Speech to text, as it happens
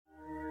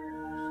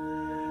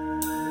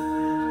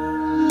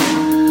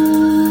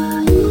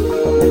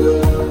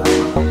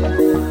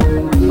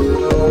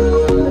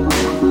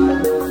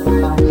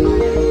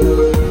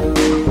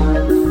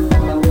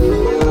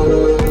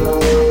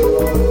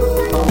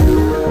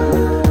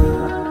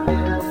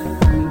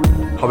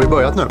Har vi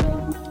börjat nu?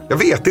 Jag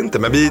vet inte,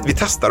 men vi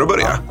testar att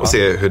börja och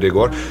se hur det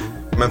går.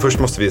 Men först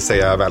måste vi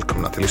säga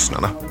välkomna till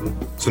lyssnarna.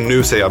 Så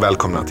nu säger jag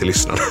välkomna till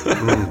lyssnarna.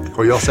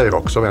 Och jag säger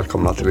också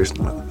välkomna till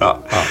lyssnarna. Ja.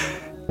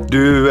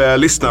 Du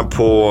lyssnar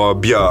på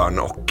Björn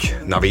och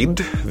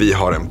Navid. Vi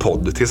har en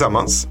podd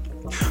tillsammans.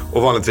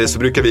 Och vanligtvis så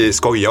brukar vi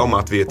skoja om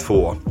att vi är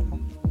två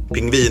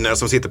pingviner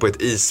som sitter på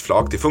ett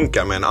isflak. Det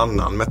funkar med en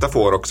annan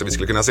metafor också. Vi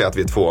skulle kunna säga att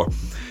vi är två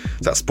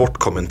så här,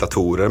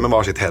 sportkommentatorer med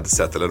varsitt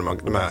headset. Eller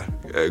de här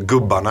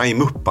gubbarna i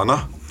mupparna.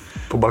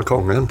 På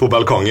balkongen. På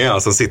balkongen, ja,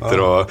 som sitter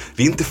och...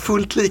 Vi är inte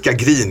fullt lika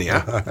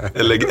griniga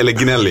eller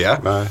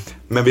gnälliga. Nej.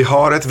 Men vi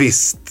har ett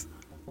visst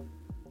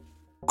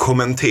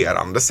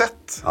kommenterande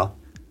sätt. Ja.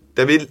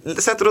 Där vi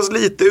sätter oss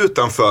lite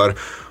utanför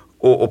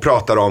och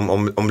pratar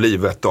om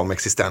livet, om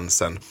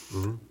existensen.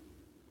 Mm.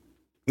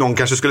 Någon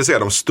kanske skulle säga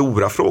de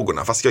stora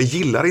frågorna. Fast jag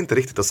gillar inte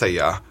riktigt att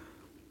säga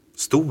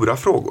stora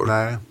frågor.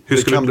 Nej, hur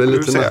skulle kan bli du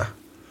lite säga?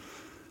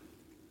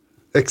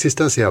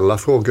 Existentiella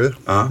frågor.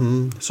 Ja.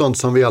 Sånt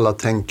som vi alla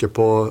tänker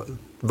på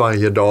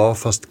varje dag,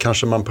 fast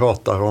kanske man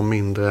pratar om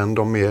mindre än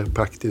de mer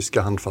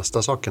praktiska,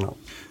 handfasta sakerna.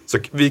 Så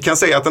vi kan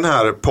säga att den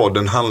här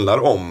podden handlar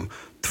om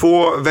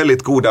två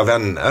väldigt goda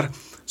vänner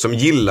som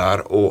gillar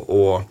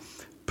att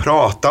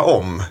prata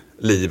om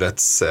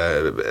livets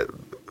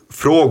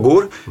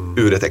frågor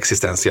ur ett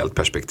existentiellt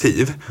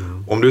perspektiv.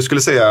 Om du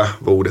skulle säga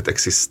vad ordet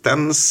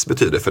existens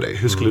betyder för dig,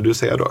 hur skulle du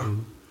säga då?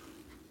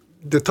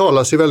 Det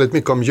talas ju väldigt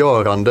mycket om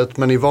görandet,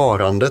 men i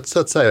varandet så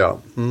att säga.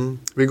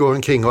 Vi går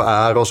omkring och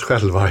är oss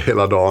själva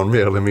hela dagen,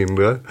 mer eller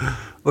mindre.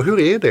 Och hur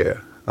är det?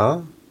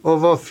 Ja?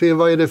 Och vad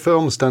är det för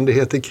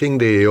omständigheter kring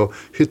det? Och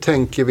hur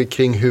tänker vi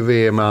kring hur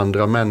vi är med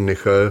andra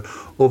människor?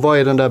 Och vad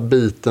är den där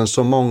biten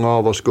som många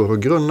av oss går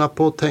och grunnar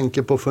på,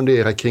 tänker på,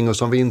 funderar kring och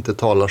som vi inte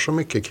talar så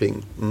mycket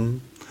kring?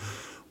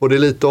 Och det är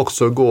lite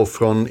också att gå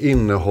från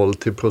innehåll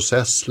till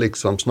process,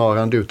 liksom,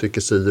 snarare än du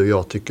tycker si och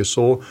jag tycker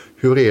så.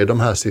 Hur är de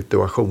här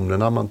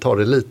situationerna? Man tar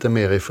det lite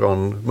mer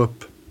ifrån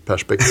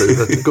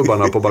mupp-perspektivet,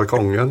 gubbarna på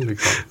balkongen.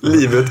 Liksom.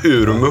 Livet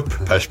ur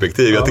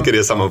mupp-perspektiv, jag tycker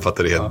det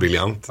sammanfattar det helt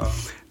briljant. Ja.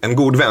 En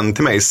god vän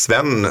till mig,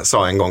 Sven,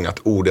 sa en gång att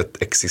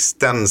ordet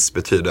existens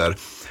betyder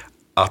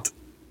att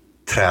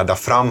träda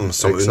fram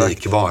som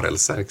unik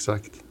varelse.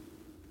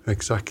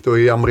 Exakt. Och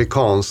i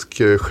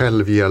amerikansk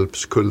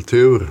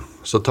självhjälpskultur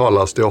så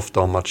talas det ofta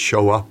om att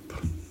show up.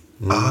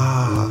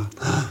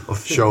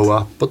 Show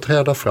up och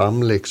träda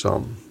fram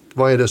liksom.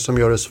 Vad är det som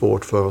gör det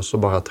svårt för oss att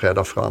bara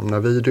träda fram?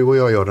 När du och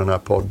jag gör den här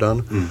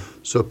podden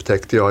så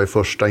upptäckte jag i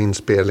första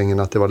inspelningen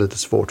att det var lite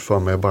svårt för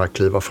mig att bara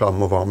kliva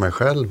fram och vara mig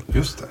själv.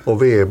 Just det.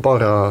 Och vi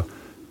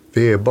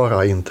är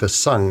bara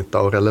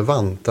intressanta och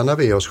relevanta när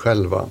vi är oss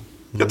själva.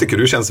 Jag tycker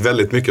du känns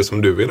väldigt mycket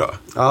som du idag.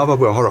 Ja, vad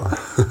bra då.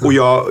 Och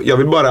jag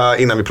vill bara,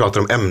 innan vi pratar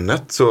om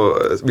ämnet, så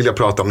vill jag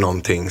prata om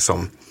någonting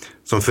som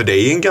för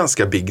dig är en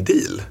ganska big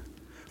deal.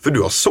 För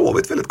du har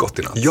sovit väldigt gott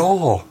i natt.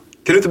 Ja.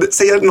 Kan du inte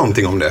säga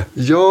någonting om det?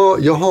 Ja,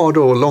 jag har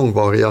då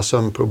långvariga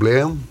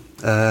sömnproblem.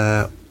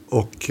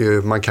 Och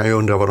man kan ju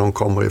undra var de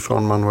kommer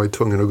ifrån. Man var ju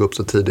tvungen att gå upp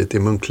så tidigt i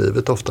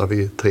munklivet, ofta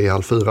vid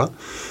 3:30.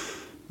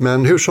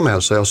 Men hur som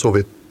helst så har jag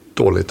sovit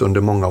dåligt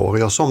under många år.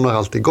 Jag somnar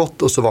alltid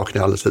gott och så vaknar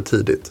jag alldeles för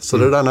tidigt. Så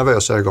det där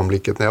nervösa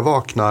ögonblicket när jag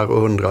vaknar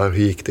och undrar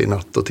hur gick det i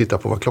natt och tittar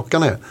på vad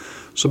klockan är,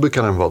 så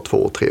brukar den vara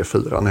 2, 3,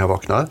 4 när jag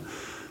vaknar.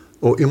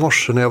 Och i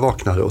morse när jag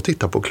vaknade och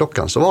tittade på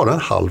klockan så var den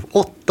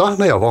 7:30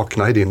 när jag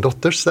vaknade i din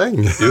dotters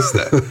säng. Just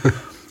det.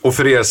 Och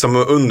för er som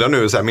undrar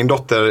nu, så här, min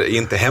dotter är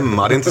inte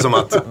hemma. Det är inte som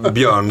att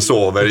Björn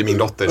sover i min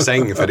dotters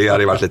säng, för det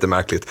hade varit lite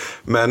märkligt.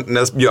 Men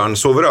när Björn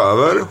sover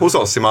över hos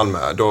oss i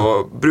Malmö,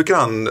 då brukar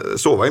han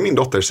sova i min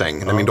dotters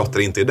säng när min dotter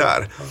inte är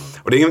där.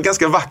 Och det är en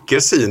ganska vacker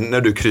syn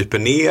när du kryper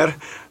ner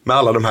med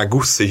alla de här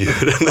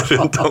gosedjuren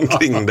runt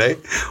omkring dig.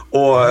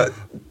 Och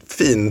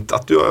fint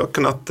att du har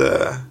kunnat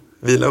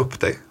vila upp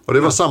dig. Och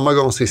det var samma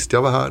gång sist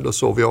jag var här, då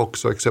sov jag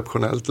också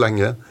exceptionellt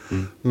länge.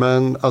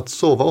 Men att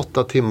sova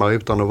 8 timmar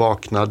utan att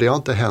vakna, det har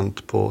inte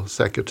hänt på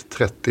säkert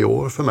 30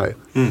 år för mig.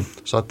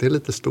 Så att det är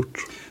lite stort.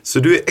 Så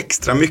du är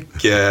extra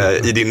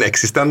mycket i din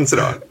existens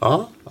idag?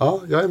 Ja,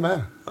 jag är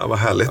med. Ja, vad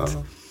härligt.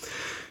 Ja.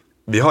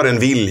 Vi har en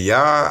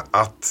vilja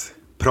att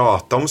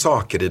prata om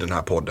saker i den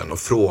här podden och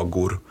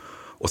frågor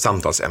och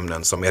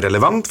samtalsämnen som är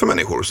relevant för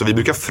människor. Så vi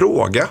brukar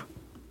fråga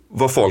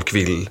vad folk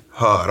vill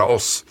höra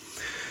oss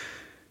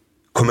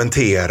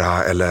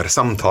kommentera eller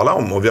samtala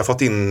om. Och vi har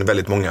fått in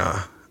väldigt många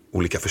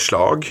olika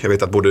förslag. Jag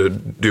vet att både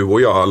du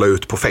och jag la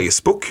ut på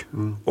Facebook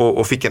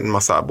och fick en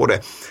massa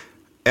både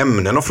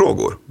ämnen och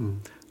frågor.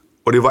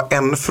 Och det var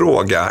en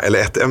fråga eller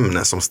ett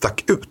ämne som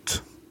stack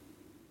ut.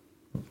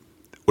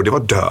 Och det var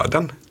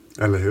döden.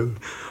 Eller hur?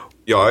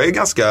 Jag är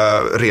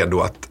ganska redo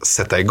att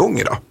sätta igång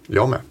idag.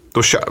 Jag med.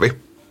 Då kör vi.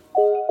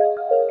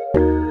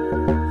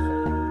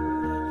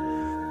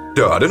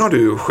 Döden har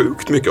du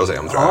sjukt mycket att säga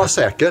om, tror jag. Ja,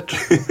 säkert.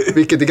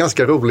 Vilket är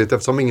ganska roligt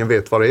eftersom ingen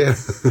vet vad det är.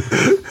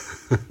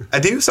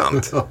 Det är ju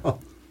sant.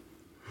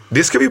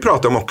 Det ska vi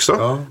prata om också.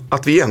 Ja.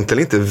 Att vi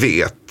egentligen inte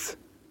vet.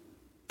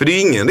 För det är ju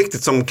ingen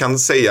riktigt som kan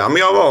säga, men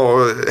jag var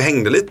och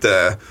hängde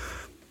lite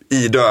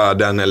i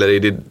döden eller i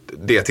det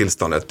det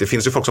tillståndet. Det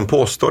finns ju folk som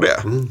påstår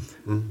det.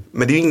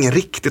 Men det är ju ingen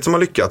riktigt som har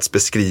lyckats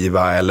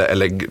beskriva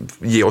eller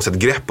ge oss ett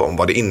grepp om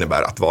vad det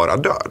innebär att vara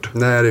död.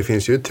 Nej, det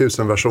finns ju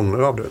 1000 versioner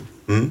av det.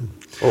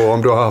 Och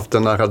om du har haft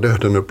en nära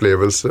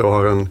döden-upplevelse och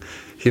har en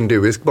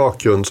hinduisk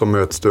bakgrund så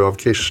möts du av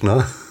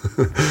Krishna.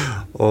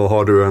 Och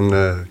har du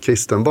en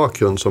kristen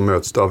bakgrund så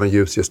möts du av en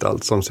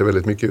ljusgestalt som ser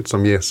väldigt mycket ut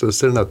som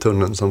Jesus i den här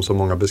tunneln som så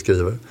många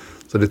beskriver.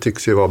 Så det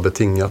tycks ju vara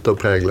betingat och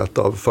präglat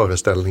av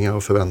föreställningar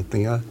och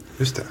förväntningar.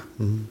 Just det.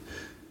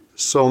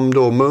 Som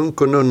då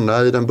munk och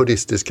nunna i den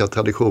buddhistiska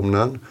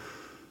traditionen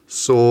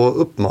så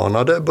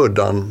uppmanade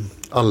Buddhan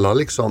alla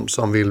liksom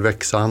som vill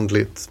växa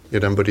andligt i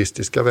den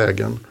buddhistiska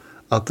vägen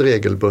att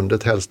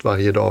regelbundet, helst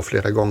varje dag,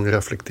 flera gånger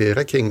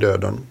reflektera kring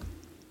döden.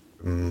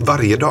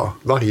 Varje dag?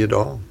 Varje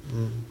dag.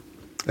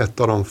 Ett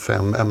av de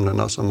 5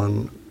 ämnena som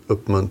man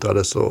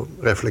uppmuntrades att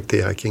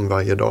reflektera kring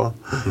varje dag.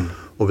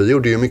 Och vi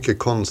gjorde ju mycket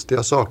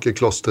konstiga saker.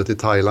 Klostret i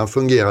Thailand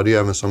fungerade ju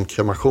även som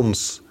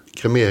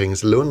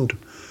kremeringslund.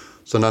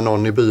 Så när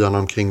någon i byarna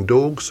omkring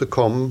dog så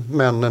kom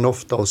männen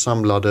ofta och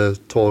samlade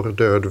torr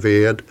död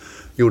ved,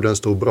 gjorde en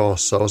stor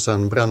brasa och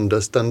sen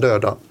brändes den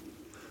döda.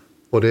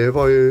 Och det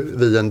var ju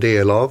vi en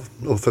del av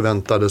och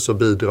förväntades att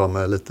bidra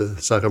med lite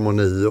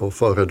ceremoni och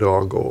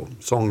föredrag och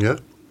sånger.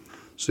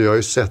 Så jag har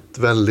ju sett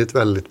väldigt,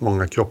 väldigt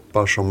många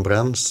kroppar som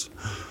bränns.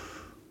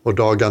 Och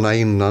dagarna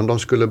innan de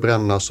skulle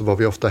brännas så var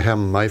vi ofta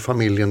hemma i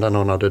familjen där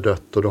någon hade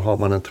dött. Och då har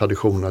man en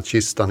tradition att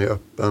kistan är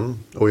öppen.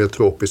 Och i ett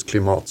tropiskt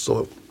klimat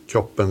så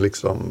kroppen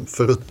liksom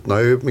förruttnar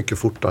ju mycket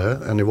fortare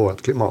än i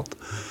vårt klimat.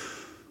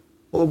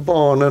 Och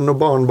barnen och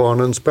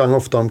barnbarnen sprang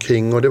ofta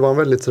omkring och det var en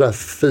väldigt sådär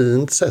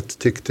fint sätt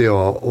tyckte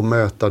jag att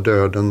möta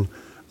döden.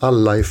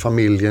 Alla i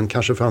familjen,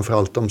 kanske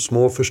framförallt de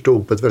små,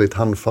 förstod på ett väldigt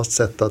handfast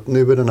sätt att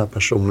nu är den här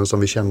personen som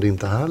vi kände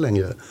inte här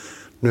längre.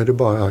 Nu är det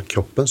bara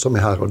kroppen som är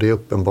här och det är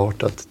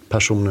uppenbart att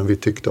personen vi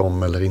tyckte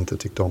om eller inte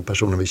tyckte om,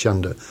 personen vi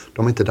kände,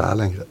 de är inte där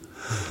längre.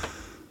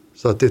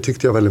 Så att det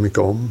tyckte jag väldigt mycket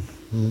om.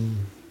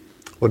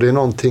 Och det är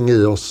någonting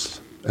i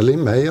oss, eller i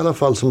mig i alla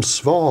fall, som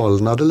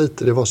svalnade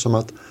lite. Det var som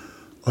att,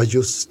 ja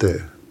just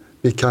det,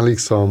 vi kan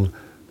liksom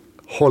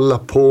hålla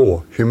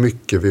på hur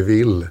mycket vi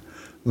vill.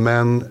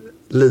 Men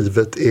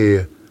livet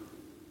är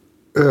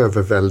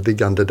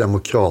överväldigande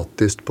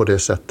demokratiskt på det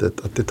sättet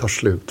att det tar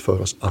slut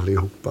för oss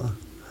allihopa.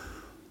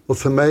 Och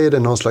för mig är det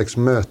någon slags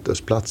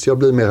mötesplats. Jag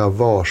blir mera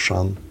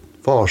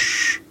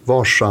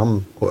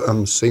varsam och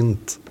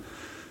ömsint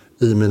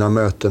i mina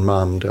möten med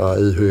andra,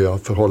 i hur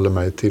jag förhåller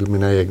mig till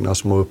mina egna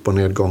små upp- och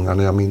nedgångar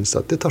när jag minns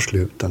att det tar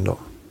slut en dag.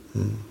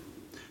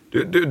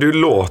 Du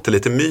låter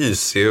lite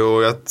mysig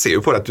och jag ser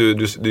ju på det att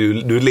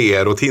du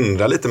ler och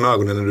tindrar lite med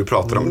ögonen när du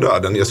pratar om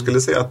döden. Jag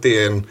skulle säga att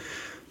det är en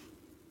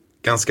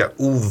ganska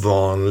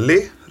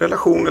ovanlig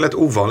relation eller ett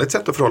ovanligt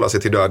sätt att förhålla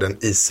sig till döden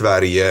i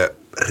Sverige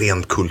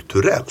rent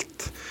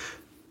kulturellt.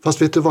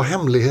 Fast vet du vad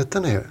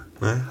hemligheten är?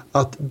 Nej.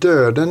 Att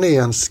döden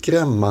är en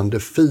skrämmande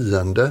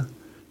fiende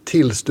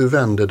tills du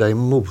vänder dig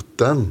mot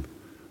den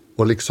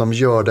och liksom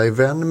gör dig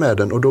vän med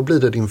den och då blir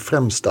det din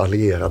främsta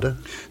allierade.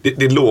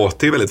 Det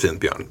låter ju väldigt fint,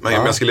 Björn. Men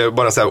jag skulle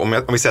bara säga,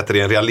 om vi sätter det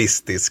i en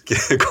realistisk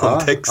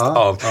kontext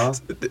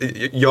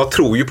jag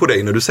tror ju på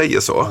dig när du säger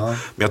så. Men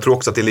jag tror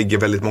också att det ligger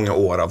väldigt många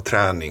år av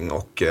träning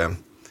och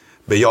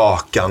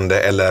bejakande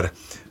eller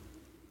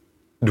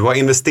du har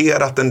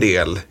investerat en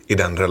del i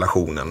den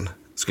relationen,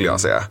 skulle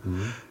jag säga.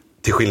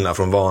 Till skillnad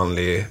från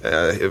vanlig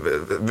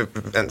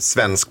en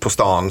svensk på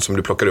stan som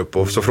du plockar upp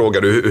och så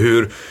frågar du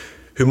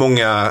hur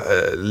många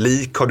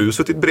lik har du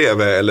suttit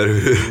bredvid eller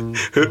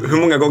hur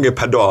många gånger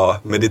per dag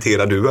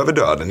mediterar du över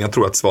döden? Jag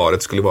tror att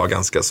svaret skulle vara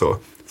ganska så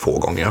få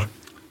gånger.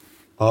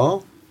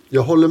 Ja,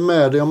 jag håller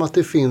med dig om att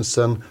det finns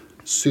en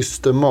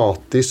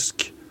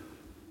systematisk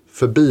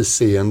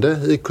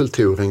förbiseende i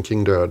kulturen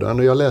kring döden.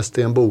 Och jag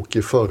läste en bok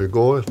i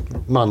förrgår,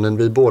 mannen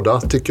vi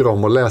båda tycker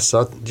om att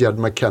läsa, Jed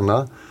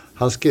McKenna.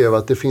 Han skrev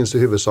att det finns i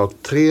huvudsak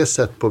 3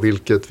 sätt på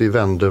vilket vi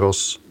vänder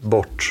oss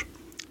bort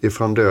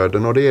ifrån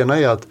döden. Och det ena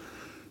är att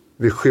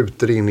vi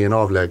skjuter in i en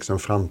avlägsen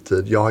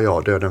framtid.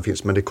 Ja, döden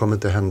finns, men det kommer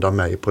inte hända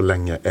mig på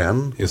länge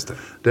än. Just det.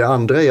 Det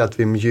andra är att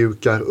vi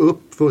mjukar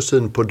upp vår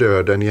syn på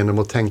döden genom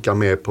att tänka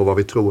mer på vad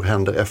vi tror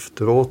händer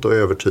efteråt och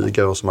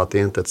övertygar oss om att det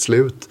inte är ett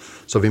slut.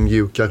 Så vi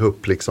mjukar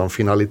upp liksom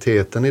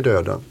finaliteten i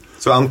döden.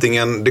 Så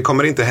antingen det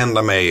kommer inte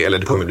hända mig eller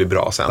det kommer bli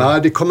bra sen? Nej,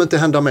 det kommer inte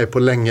hända mig på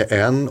länge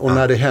än. Och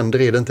när det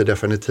händer är det inte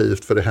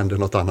definitivt för det händer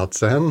något annat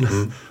sen.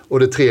 Och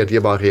det tredje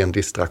är bara ren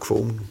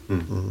distraktion.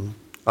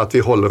 Att vi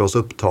håller oss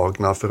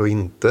upptagna för att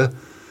inte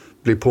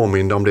bli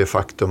påminda om det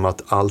faktum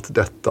att allt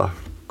detta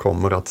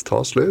kommer att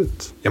ta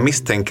slut. Jag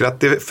misstänker att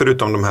det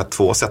förutom de här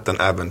 2 sätten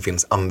även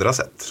finns andra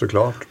sätt.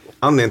 Såklart.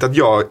 Anledningen till att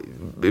jag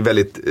är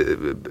väldigt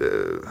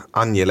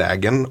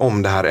angelägen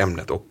om det här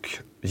ämnet och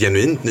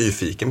genuint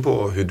nyfiken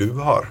på hur du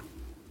har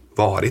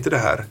varit i det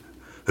här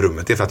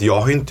rummet är för att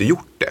jag har inte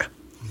gjort det.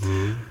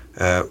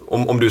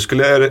 Om du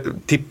skulle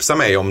tipsa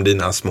mig om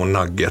dina små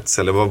nuggets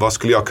eller vad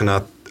skulle jag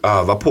kunna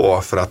öva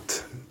på för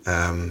att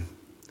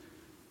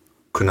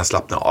kunna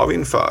slappna av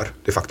inför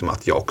det faktum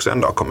att jag också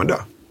en dag kommer dö?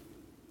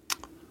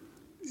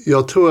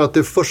 Jag tror att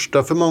det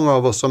första för många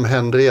av oss som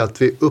händer är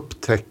att vi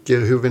upptäcker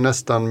hur vi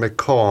nästan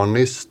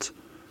mekaniskt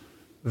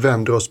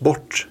vänder oss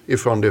bort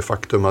ifrån det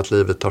faktum att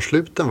livet tar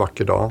slut en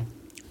vacker dag.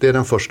 Det är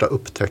den första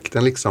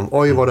upptäckten liksom.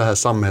 Oj, vad det här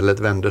samhället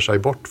vänder sig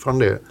bort från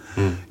det.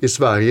 I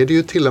Sverige är det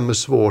ju till och med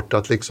svårt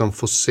att liksom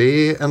få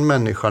se en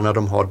människa när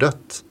de har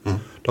dött.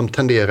 De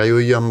tenderar ju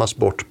att gömmas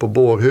bort på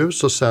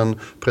bårhus och sen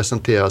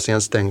presenteras i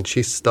en stängd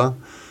kista.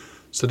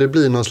 Så det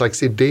blir någon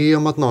slags idé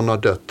om att någon har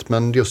dött.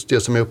 Men just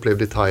det som jag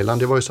upplevde i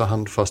Thailand, det var ju så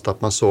handfast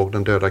att man såg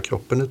den döda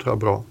kroppen, det tror jag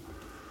bra.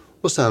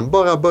 Och sen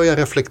bara börja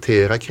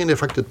reflektera kring det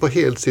faktiskt på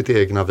helt sitt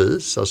egna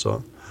vis.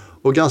 Alltså.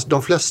 Och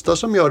de flesta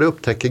som gör det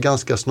upptäcker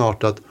ganska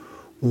snart att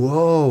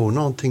wow,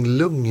 någonting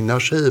lugnar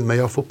sig i mig,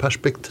 jag får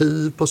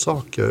perspektiv på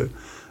saker.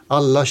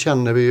 Alla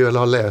känner vi ju eller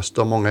har läst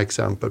om många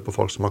exempel på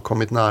folk som har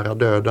kommit nära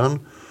döden.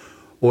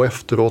 Och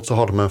efteråt så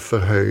har de en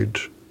förhöjd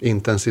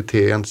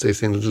intensitet i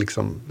sin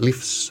liksom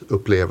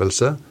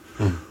livsupplevelse.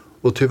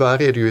 Och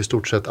tyvärr är det ju i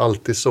stort sett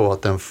alltid så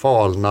att den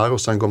falnar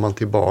och sen går man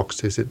tillbaka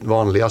till sitt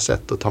vanliga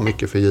sätt och tar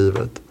mycket för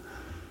givet.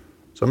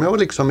 Som jag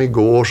liksom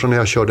igår så när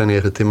jag körde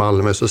ner till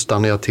Malmö så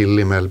stannade jag till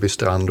i Mellby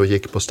strand och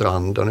gick på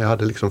stranden. Jag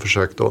hade liksom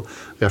försökt att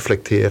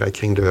reflektera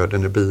kring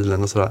döden i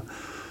bilen och sådär.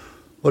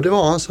 Och det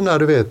var en sån där,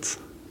 du vet,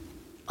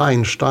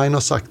 Einstein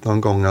har sagt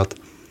någon gång att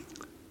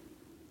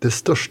det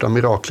största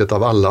miraklet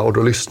av alla, och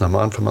då lyssnar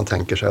man för man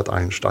tänker sig att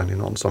Einstein är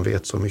någon som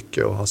vet så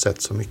mycket och har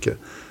sett så mycket.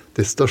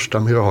 Det största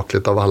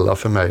miraklet av alla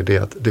för mig det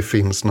är att det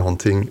finns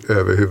någonting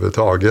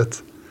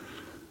överhuvudtaget.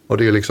 Och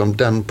det är liksom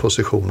den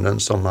positionen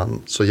som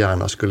man så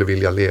gärna skulle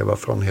vilja leva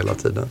från hela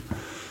tiden.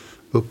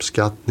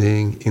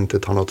 Uppskattning, inte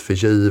ta något för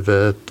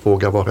givet,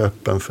 våga vara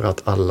öppen för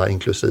att alla,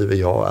 inklusive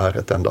jag, är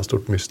ett enda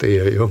stort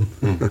mysterium.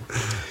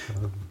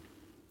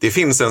 Det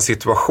finns en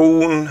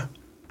situation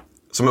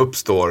som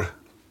uppstår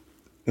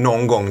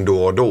någon gång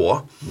då och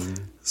då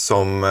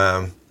som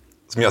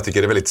jag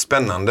tycker är väldigt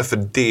spännande,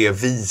 för det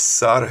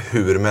visar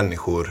hur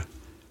människor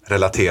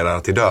relaterar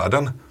till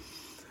döden.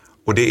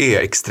 Och det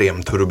är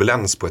extrem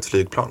turbulens på ett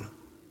flygplan.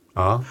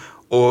 Ja.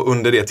 Och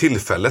under det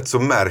tillfället så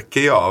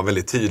märker jag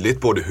väldigt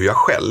tydligt både hur jag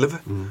själv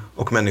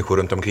och människor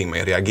runt omkring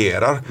mig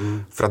reagerar.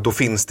 För att då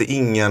finns det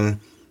ingen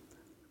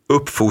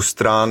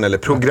uppfostran eller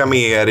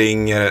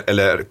programmering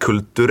eller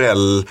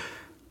kulturell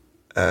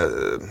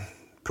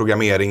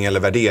programmering eller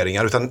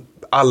värderingar, utan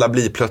alla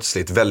blir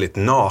plötsligt väldigt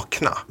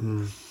nakna.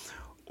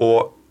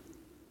 Och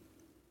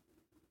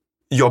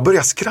jag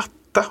börjar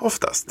skratta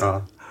oftast.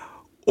 Ja.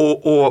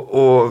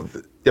 Och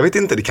jag vet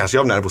inte, det kanske är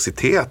av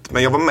nervositet,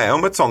 men jag var med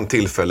om ett sånt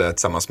tillfälle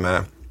tillsammans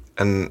med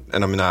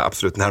en av mina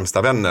absolut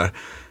närmsta vänner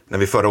när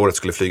vi förra året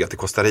skulle flyga till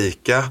Costa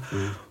Rica.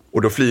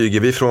 Och då flyger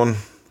vi från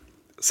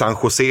San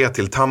Jose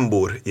till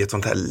Tambor i ett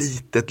sånt här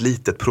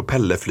litet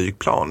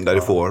propellerflygplan där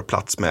det får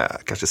plats med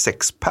kanske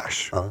 6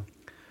 pers. Ja.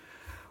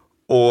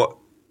 Och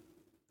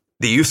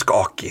det är ju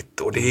skakigt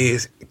och det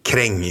är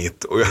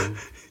krängigt och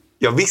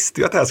jag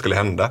visste ju att det här skulle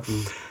hända.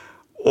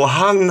 Och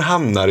han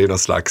hamnar i någon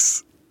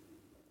slags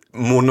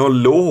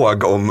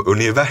monolog om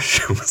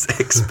universums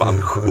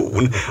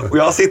expansion. Och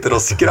jag sitter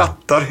och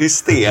skrattar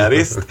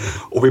hysteriskt.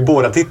 Och vi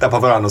båda tittar på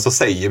varandra och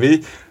så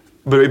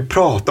börjar vi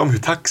prata om hur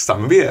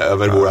tacksamma vi är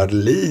över vårt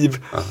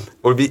liv.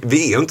 Och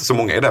vi är ju inte så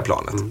många i det här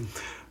planet.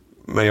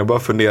 Men jag bara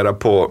funderar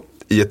på,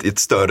 i ett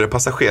större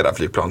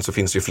passagerarflygplan så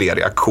finns ju fler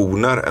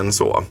reaktioner än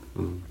så.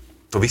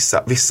 Och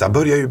vissa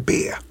börjar ju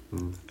be.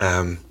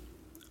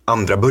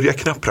 Andra börjar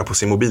knappra på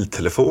sin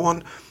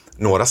mobiltelefon.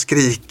 Några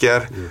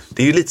skriker.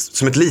 Det är ju lite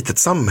som ett litet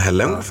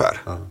samhälle ungefär.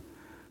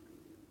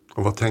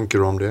 Och vad tänker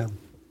du om det?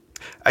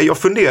 Jag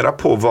funderar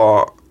på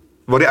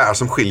vad det är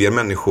som skiljer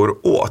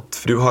människor åt.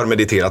 För du har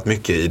mediterat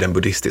mycket i den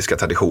buddhistiska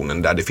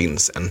traditionen där det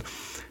finns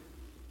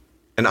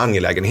en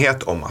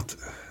angelägenhet om att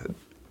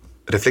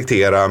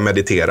reflektera,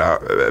 meditera,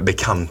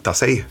 bekanta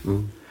sig.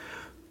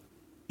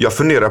 Jag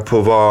funderar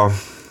på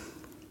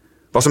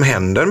vad som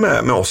händer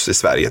med oss i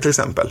Sverige till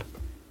exempel.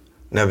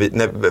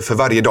 För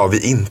varje dag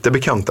vi inte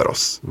bekantar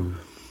oss.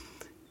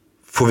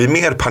 Får vi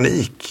mer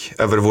panik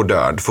över vår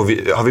död?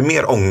 Har vi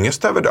mer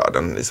ångest över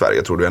döden i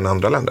Sverige, tror du, än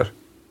andra länder?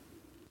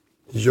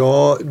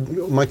 Ja,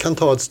 man kan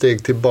ta ett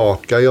steg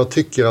tillbaka. Jag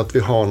tycker att vi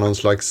har någon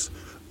slags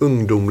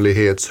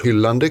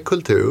ungdomlighetshyllande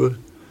kultur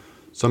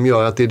som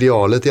gör att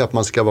idealet är att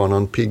man ska vara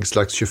någon pigg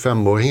slags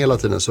 25-åring hela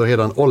tiden. Så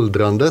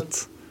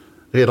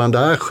redan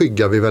där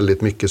skyggar vi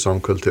väldigt mycket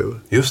som kultur.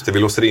 Just det, vi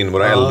låser in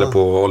våra äldre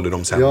på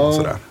ålderdomshem och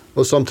sådär.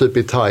 Och som typ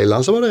i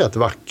Thailand så var det rätt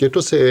vackert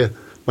att se.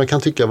 Man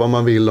kan tycka vad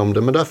man vill om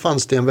det, men där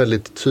fanns det en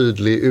väldigt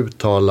tydlig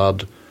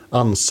uttalad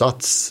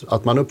ansats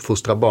att man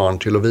uppfostrar barn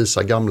till att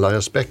visa gamla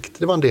respekt.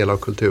 Det var en del av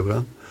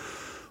kulturen.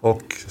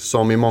 Och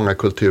som i många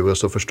kulturer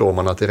så förstår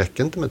man att det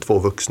räcker inte med 2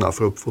 vuxna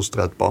för att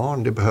uppfostra ett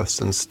barn. Det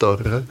behövs en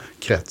större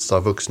krets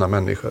av vuxna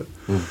människor.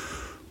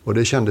 Och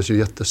det kändes ju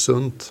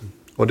jättesunt.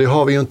 Och det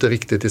har vi ju inte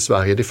riktigt i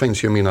Sverige. Det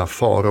finns ju mina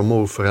far- och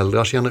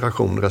morföräldrars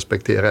generation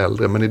respektera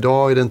äldre. Men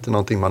idag är det inte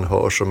någonting man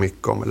hör så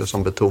mycket om eller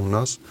som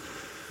betonas.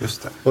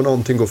 Just det. Och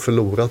någonting går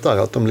förlorat där,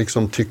 att de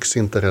liksom tycks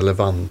inte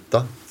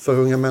relevanta för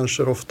unga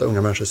människor. Ofta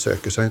unga människor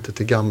söker sig inte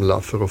till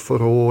gamla för att få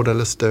råd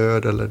eller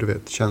stöd eller du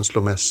vet,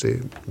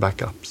 känslomässig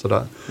backup.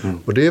 Sådär.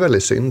 Och det är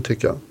väldigt synd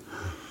tycker jag.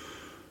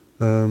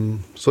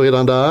 Så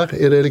redan där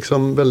är det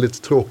liksom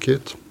väldigt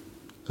tråkigt.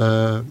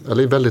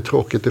 Eller väldigt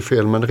tråkigt är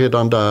fel, men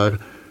redan där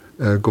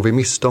går vi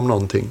miste om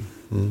någonting.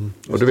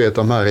 Och du vet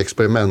de här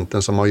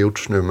experimenten som har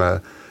gjorts nu med,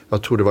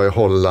 jag tror det var i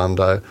Holland,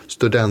 där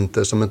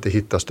studenter som inte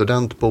hittar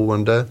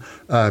studentboende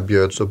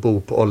erbjöds att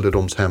bo på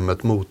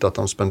ålderdomshemmet mot att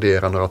de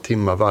spenderar några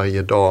timmar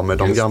varje dag med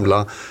de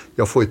gamla.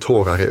 Jag får ju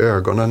tårar i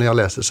ögonen när jag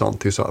läser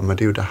sånt. Men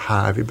det är ju det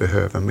här vi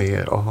behöver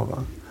mer av.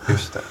 Va?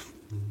 Just det.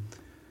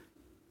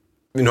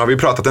 Nu har vi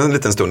pratat en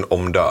liten stund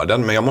om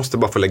döden, men jag måste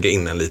bara få lägga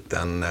in en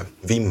liten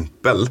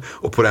vimpel.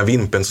 Och på den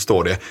vimpeln så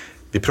står det,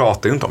 vi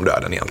pratar ju inte om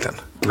döden egentligen.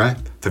 Nej.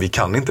 För vi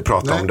kan inte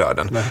prata om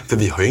döden. Nej. För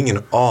vi har ju ingen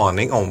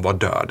aning om vad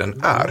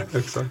döden är.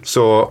 Exakt.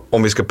 Så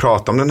om vi ska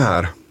prata om den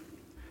här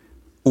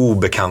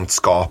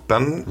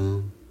obekantskapen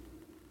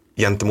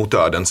gentemot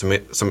döden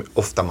som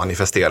ofta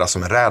manifesteras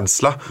som en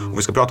rädsla. Om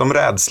vi ska prata om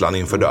rädslan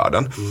inför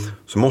döden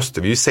så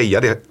måste vi ju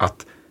säga det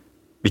att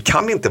vi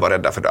kan inte vara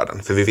rädda för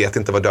döden. För vi vet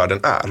inte vad döden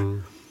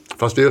är.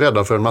 Fast vi är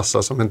rädda för en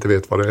massa som inte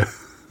vet vad det är.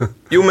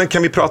 Jo, men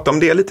kan vi prata om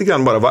det lite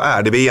grann bara? Vad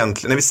är det vi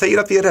egentligen, när vi säger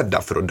att vi är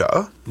rädda för att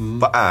dö,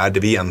 vad är det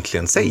vi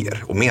egentligen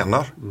säger och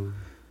menar?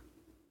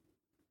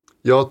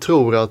 Jag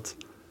tror att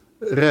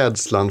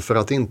rädslan för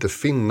att inte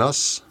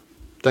finnas,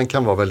 den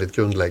kan vara väldigt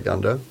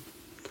grundläggande.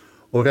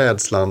 Och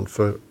rädslan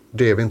för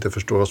det vi inte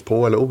förstår oss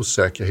på, eller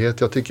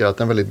osäkerhet, jag tycker att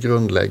en väldigt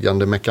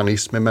grundläggande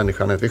mekanism i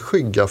människan är att vi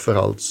skyggar för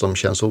allt som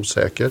känns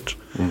osäkert.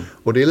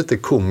 Och det är lite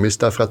komiskt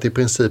därför att i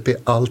princip är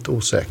allt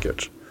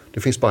osäkert.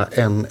 Det finns bara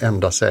en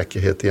enda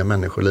säkerhet i en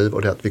människoliv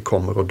och det är att vi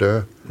kommer att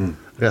dö.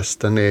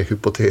 Resten är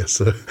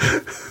hypoteser.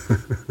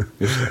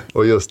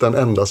 Och just den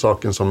enda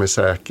saken som är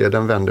säker,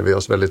 den vänder vi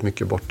oss väldigt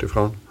mycket bort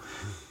ifrån.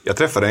 Jag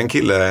träffade en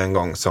kille en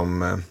gång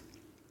som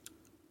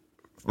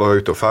var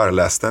ute och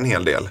föreläste en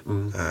hel del.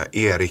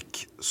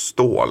 Erik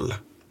Ståhl.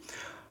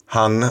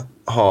 Han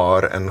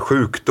har en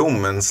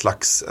sjukdom, en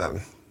slags...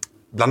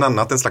 bland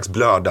annat en slags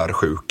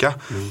blödarsjuka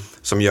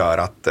som gör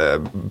att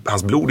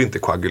hans blod inte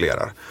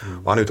koagulerar.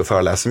 Och han är ute och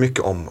föreläser mycket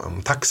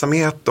om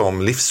tacksamhet och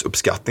om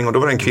livsuppskattning. Och då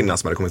var det en kvinna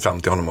som hade kommit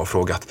fram till honom och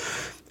frågat: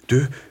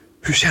 du,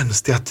 hur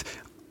känns det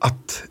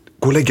att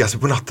gå och lägga sig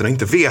på natten och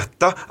inte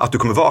veta att du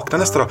kommer vakna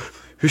nästa dag?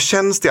 Hur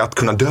känns det att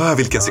kunna dö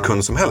vilken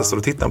sekund som helst? Och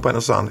då tittade han på henne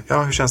och sa han,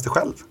 ja, hur känns det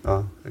själv?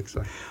 Ja,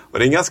 exakt. Och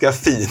det är en ganska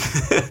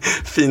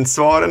fint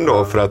svar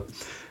ändå, för att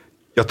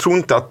jag tror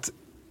inte att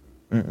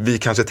vi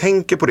kanske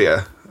tänker på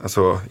det.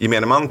 Alltså,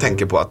 gemene man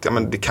tänker på att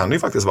men det kan ju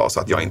faktiskt vara så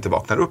att jag inte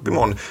vaknar upp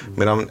imorgon.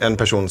 Medan en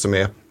person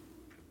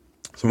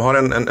som har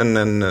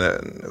en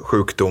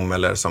sjukdom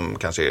eller som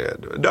kanske är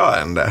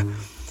döende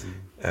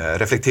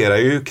reflekterar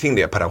ju kring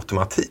det per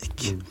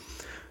automatik.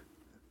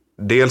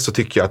 Dels så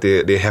tycker jag att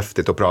det är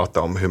häftigt att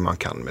prata om hur man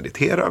kan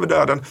meditera över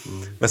döden.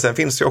 Men sen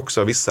finns ju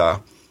också vissa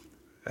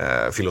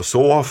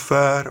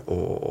filosofer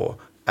och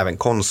även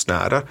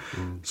konstnärer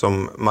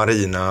som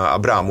Marina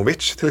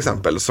Abramovic till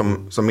exempel,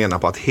 som menar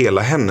på att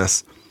hela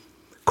hennes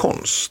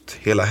konst,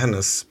 hela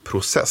hennes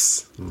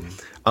process,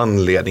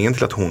 anledningen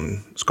till att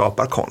hon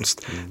skapar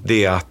konst,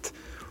 det är att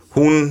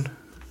hon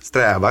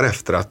strävar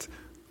efter att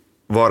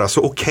vara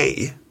så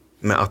okej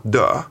med att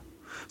dö,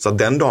 så att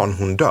den dagen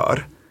hon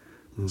dör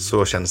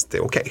så känns det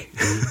okej.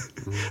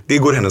 Det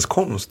går hennes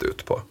konst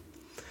ut på.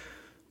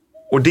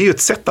 Och det är ju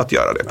ett sätt att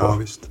göra det på. Ja,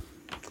 visst.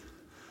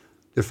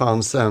 Det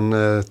fanns en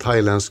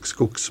thailändsk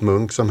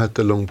skogsmunk som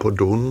hette Luang Por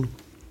Dun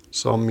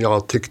som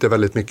jag tyckte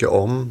väldigt mycket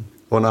om.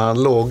 Och när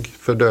han låg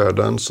för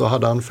döden så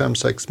hade han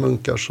 5-6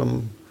 munkar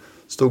som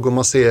stod och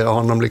masserade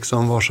honom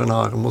liksom varsin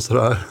arm och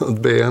sådär, och ett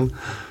ben.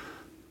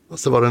 Och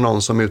så var det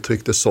någon som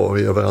uttryckte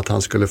sorg över att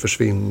han skulle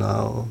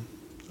försvinna. Och,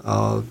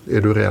 ja,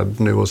 är du rädd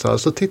nu? Och så här.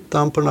 Så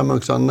tittade han på den här munken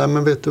och sa, nej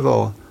men vet du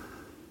vad?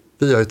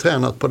 Vi har ju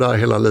tränat på det här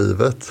hela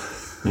livet.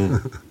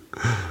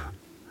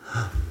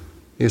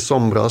 I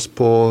somras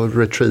på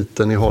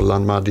retreaten i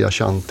Holland med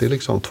Adyashanti,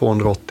 liksom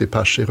 280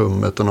 pers i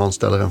rummet, och någon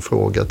ställer en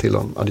fråga till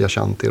om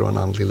Adyashanti och en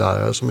andlig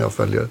lärare som jag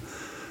följer.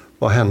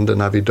 Vad händer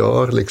när vi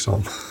dör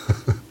liksom?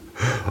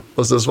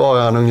 Och så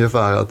svarar han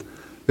ungefär att,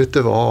 vet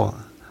du vad?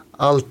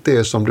 Allt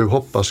det som du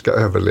hoppas ska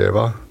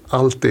överleva,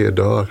 allt det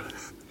dör.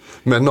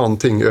 Men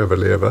någonting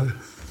överlever.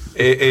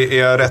 Är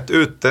jag rätt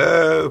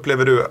ute,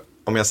 upplever du,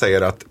 om jag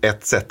säger att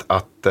ett sätt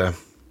att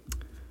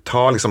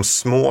ta liksom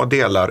små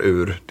delar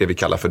ur det vi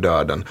kallar för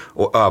döden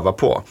och öva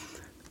på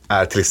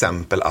är till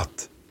exempel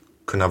att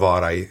kunna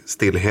vara i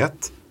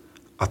stillhet,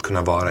 att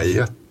kunna vara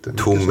i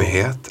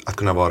tomhet, att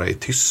kunna vara i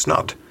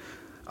tystnad.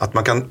 Att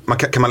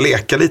kan man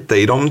leka lite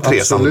i de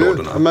tre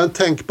sandlådorna? Men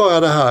tänk bara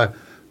det här,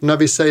 när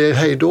vi säger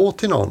hej då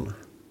till någon.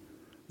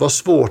 Vad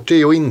svårt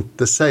det är att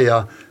inte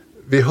säga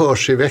vi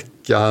hörs i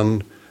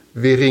veckan,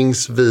 vi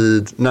rings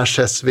vid, när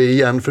ses vi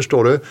igen,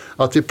 förstår du?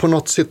 Att vi på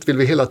något sätt vill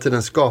vi hela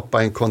tiden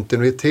skapa en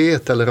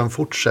kontinuitet eller en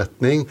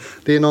fortsättning.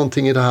 Det är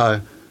någonting i det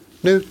här,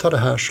 nu tar det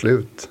här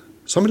slut,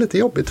 som är lite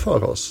jobbigt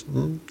för oss.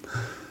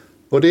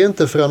 Och det är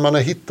inte förrän man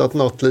har hittat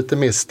något lite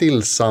mer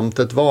stillsamt,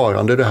 ett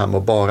varande, det här med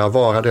att bara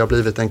vara, det har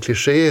blivit en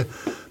kliché.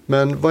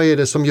 Men vad är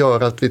det som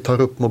gör att vi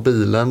tar upp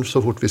mobilen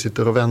så fort vi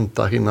sitter och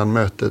väntar innan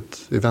mötet,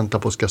 vi väntar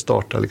på ska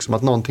starta, liksom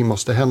att någonting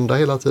måste hända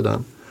hela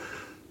tiden.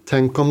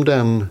 Tänk om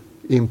den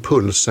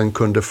impulsen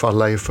kunde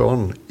falla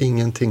ifrån.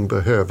 Ingenting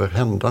behöver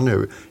hända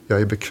nu.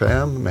 Jag är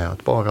bekväm med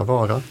att bara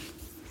vara.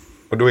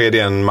 Och då är det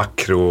en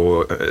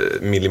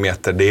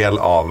makromillimeterdel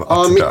av att dö?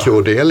 Ja,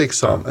 mikrodel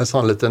liksom. En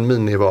sån liten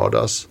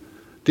minivardags.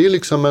 Det är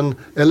liksom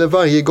eller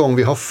varje gång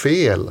vi har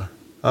fel.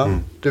 Ja,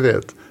 du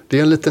vet. Det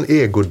är en liten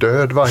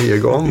egodöd varje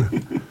gång.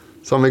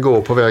 Som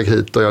igår på väg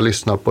hit och jag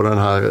lyssnar på den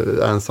här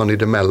Anthony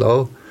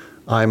DeMello.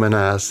 I'm an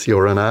ass,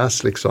 you're an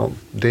ass liksom.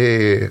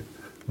 Det är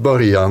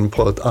början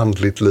på ett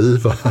andligt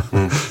liv.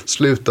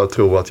 Sluta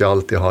tro att jag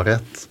alltid har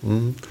rätt.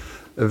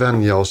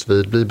 Vänja oss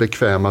vid, bli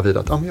bekväma vid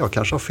att men jag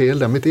kanske har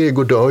fel. Mitt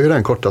ego dör ju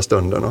den korta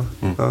stunden.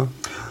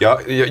 Ja,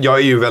 jag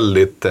är ju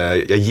väldigt,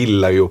 jag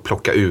gillar ju att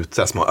plocka ut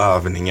så här små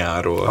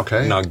övningar och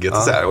nuggets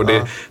och så här. Och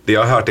det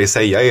jag har hört dig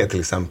säga är till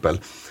exempel,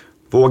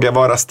 våga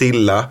vara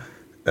stilla.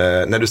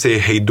 När du säger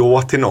hej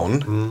då till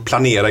någon,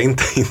 planera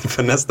inte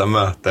inför nästa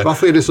möte.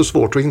 Varför är det så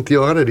svårt att inte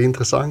göra det? Det är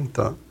intressant.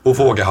 Och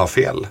våga ha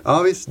fel.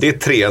 Ja, visst. Det är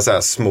 3 så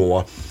här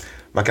små,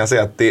 man kan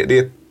säga att det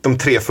är de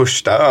 3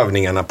 första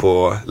övningarna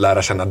på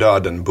lära känna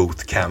döden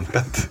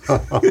bootcampet.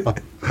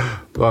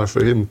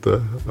 Varför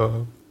inte?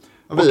 Ja.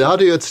 Vi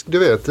hade ju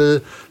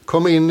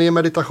kom in i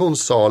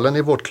meditationssalen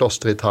i vårt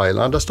kloster i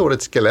Thailand. Där står det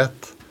ett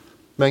skelett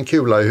med en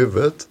kula i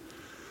huvudet.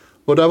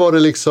 Och där var det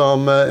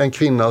liksom en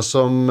kvinna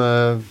som,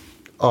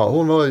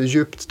 hon var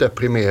djupt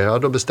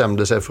deprimerad och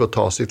bestämde sig för att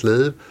ta sitt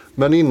liv.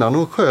 Men innan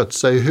hon sköt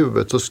sig i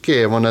huvudet så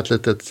skrev hon ett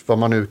litet, vad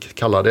man nu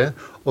kallar det,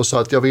 och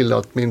sa att jag vill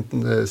att min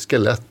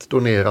skelett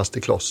doneras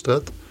till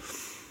klostret.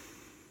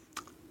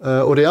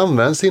 Och det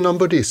används inom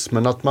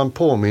buddhismen att man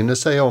påminner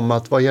sig om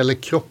att vad gäller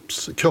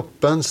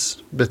kroppens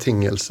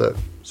betingelser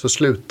så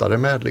slutar det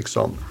med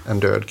liksom en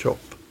död kropp.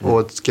 Och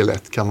ett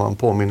skelett kan vara en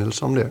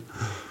påminnelse om det.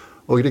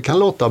 Och det kan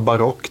låta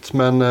barockt,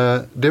 men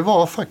det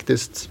var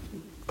faktiskt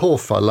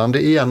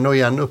påfallande. Igen och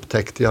igen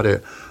upptäckte jag det.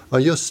 Ja,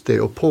 just det,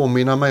 och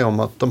påminna mig om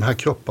att de här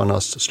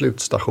kropparnas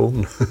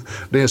slutstation,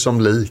 det är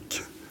som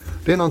lik.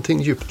 Det är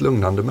någonting djupt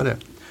lugnande med det.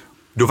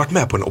 Du har varit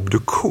med på en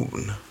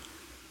obduktion.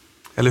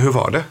 Eller hur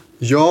var det?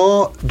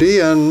 Ja, det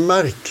är en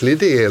märklig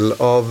del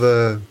av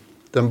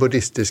den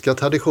buddhistiska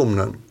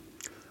traditionen.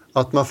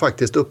 Att man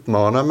faktiskt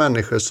uppmanar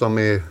människor som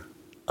är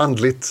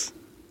andligt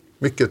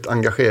mycket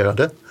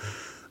engagerade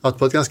att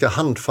på ett ganska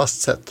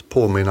handfast sätt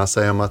påminna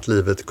sig om att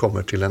livet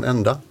kommer till en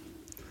ända.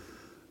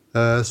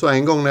 Så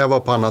en gång när jag var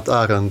på annat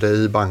ärende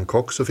i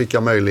Bangkok så fick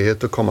jag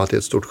möjlighet att komma till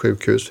ett stort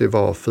sjukhus. Vi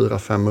var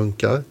 4-5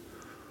 munkar.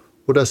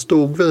 Och där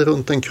stod vi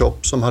runt en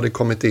kropp som hade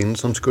kommit in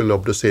som skulle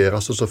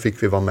obduceras och så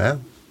fick vi vara med.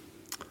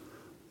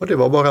 Och det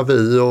var bara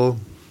vi och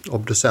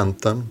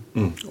obducenten.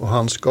 Och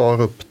han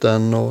skar upp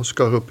den och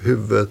skar upp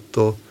huvudet.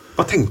 Och...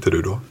 Vad tänkte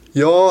du då?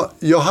 Ja,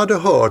 jag hade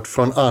hört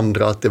från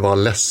andra att det var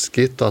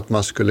läskigt och att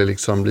man skulle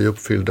liksom bli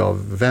uppfylld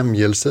av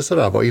vämjelse,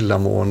 sådär, var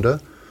illamående.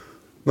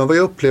 Men vad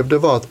jag upplevde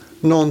var att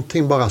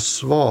någonting bara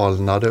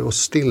svalnade och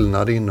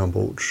stillnade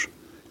inombords.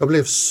 Jag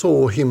blev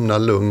så himla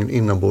lugn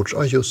inombords.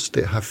 Ja, just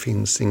det, här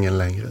finns ingen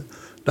längre.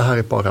 Det här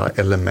är bara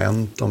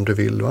element om du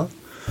vill, va?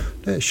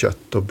 Det är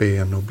kött och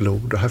ben och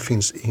blod och här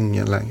finns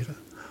ingen längre.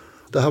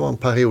 Det här var en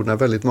period när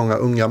väldigt många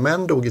unga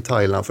män dog i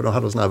Thailand för de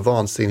hade såna här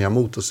vansinniga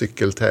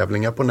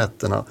motorcykeltävlingar på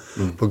nätterna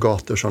på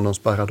gator som de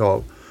spärrade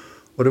av.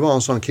 Och det var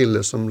en sån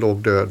kille som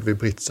låg död vid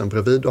britsen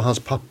bredvid och hans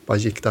pappa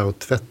gick där och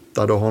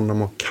tvättade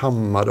honom och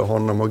kammade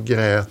honom och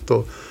grät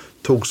och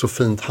tog så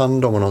fint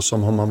hand om honom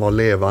som om han var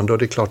levande. Och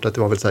det är klart att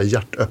det var väl så här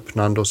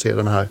hjärtöppnande att se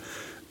den här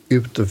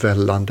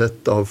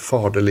utvällandet av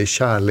faderlig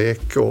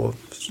kärlek och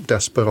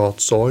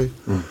desperat sorg.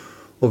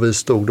 Och vi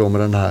stod då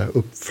med den här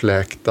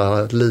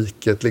uppfläkta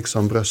liket,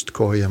 liksom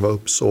bröstkorgen var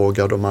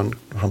uppsågad och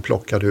han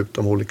plockade ut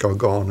de olika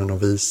organen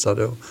och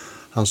visade. Och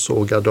han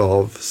sågade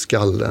av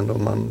skallen och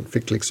man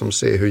fick liksom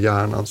se hur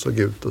hjärnan såg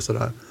ut och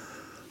sådär.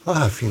 Ja,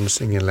 här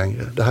finns ingen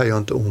längre. Det här gör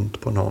inte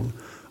ont på någon.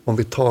 Om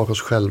vi tar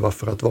oss själva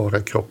för att vara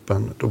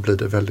kroppen, då blir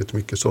det väldigt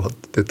mycket så att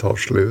det tar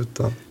slut.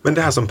 Ja. Men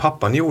det här som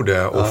pappan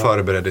gjorde och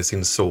förberedde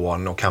sin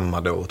son och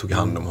kammade och tog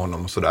hand om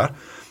honom och sådär.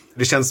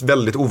 Det känns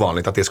väldigt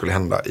ovanligt att det skulle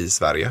hända i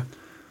Sverige.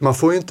 Man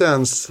får ju inte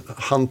ens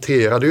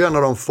hantera, det är ju en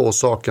av de få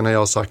sakerna jag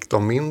har sagt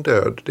om min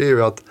död. Det är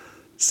ju att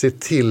se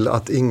till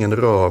att ingen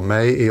rör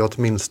mig i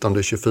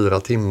åtminstone 24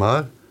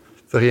 timmar.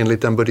 För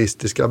enligt den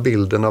buddhistiska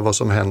bilden av vad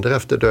som händer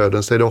efter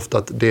döden så är det ofta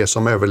att det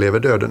som överlever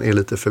döden är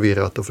lite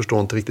förvirrat och förstår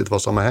inte riktigt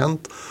vad som har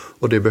hänt.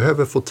 Och det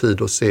behöver få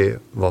tid att se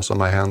vad som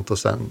har hänt och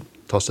sen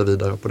ta sig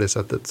vidare på det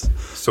sättet.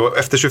 Så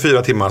efter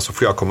 24 timmar så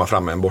får jag komma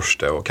fram med en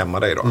borste och kamma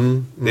dig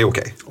då? Det är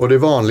okej. Och det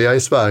vanliga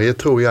i Sverige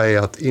tror jag är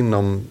att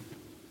inom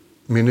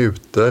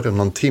minuter,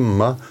 någon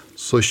timma,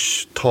 så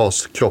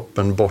tas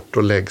kroppen bort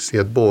och läggs i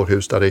ett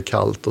bårhus där det är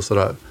kallt och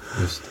sådär.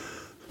 Just.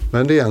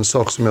 Men det är en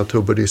sak som jag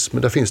tror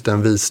buddhismen, där finns det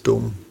en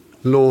visdom.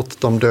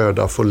 Låt de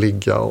döda få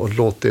ligga och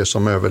låt det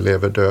som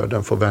överlever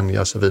döden få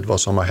vänja sig vid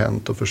vad som har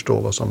hänt och förstå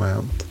vad som har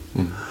hänt.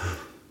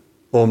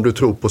 Och om du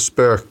tror på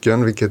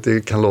spöken, vilket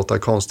det kan låta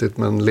konstigt,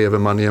 men lever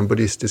man i en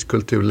buddhistisk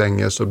kultur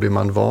länge så blir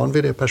man van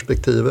vid det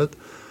perspektivet.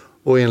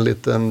 Och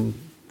enligt den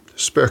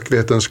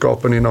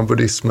spökvetenskapen inom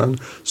buddhismen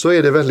så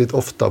är det väldigt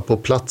ofta på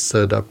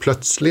platser där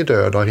plötslig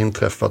död har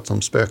inträffat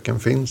som spöken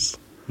finns.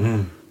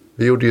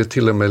 Vi gjorde ju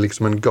till och med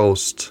liksom en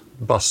ghost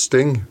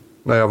busting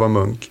när jag var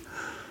munk.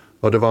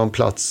 Och det var en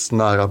plats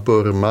nära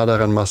Burma där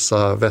en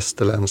massa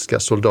västerländska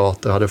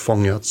soldater hade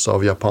fångats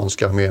av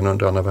japanska armén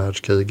under andra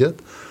världskriget.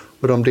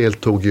 Och de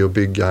deltog i att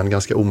bygga en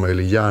ganska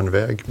omöjlig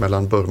järnväg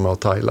mellan Burma och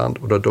Thailand.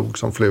 Och de dog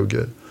som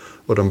flugor.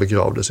 Och de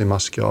begravdes i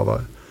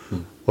massgravar.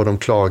 Och de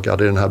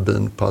klagade i den här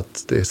byn på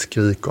att det är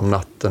skrik om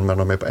natten men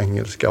de är på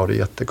engelska och det är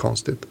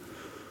jättekonstigt.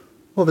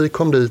 Och vi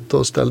kom dit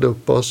och ställde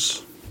upp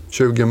oss,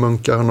 20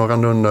 munkar och några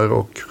nunnor,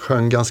 och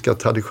sjöng ganska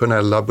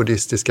traditionella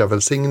buddhistiska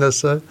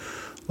välsignelser.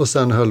 Och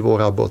sen höll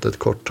vår abbot ett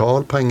kort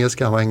tal på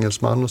engelska, han var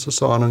engelsman, och så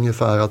sa han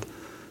ungefär att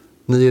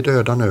ni är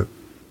döda nu.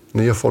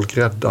 Ni gör folk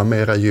rädda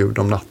med era ljud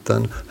om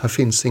natten. Här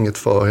finns inget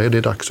för er, det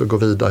är dags att gå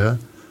vidare.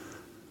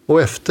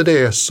 Och efter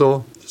det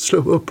så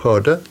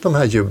upphörde de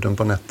här ljuden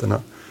på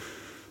nätterna.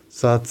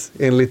 Så att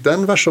enligt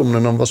den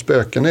versionen om vad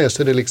spöken är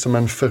så är det liksom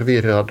en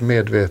förvirrad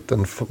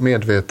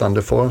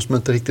medvetandeform som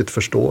inte riktigt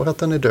förstår att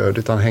den är död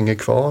utan hänger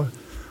kvar.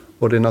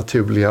 Och det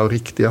naturliga och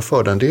riktiga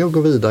för den, det är att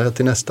gå vidare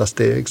till nästa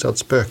steg så att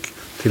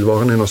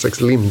spöktillvaron är någon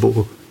slags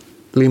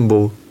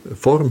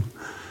limboform.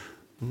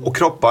 Och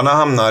kropparna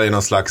hamnar i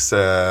någon slags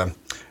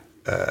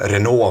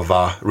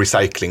Renova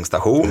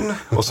recyclingstation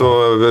och så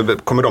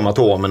kommer de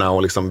atomerna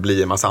och liksom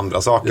bli en massa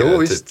andra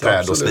saker, typ träd och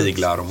absolut.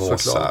 sniglar och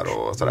måsar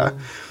och sådär.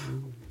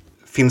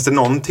 Finns det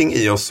någonting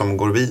i oss som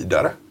går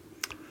vidare?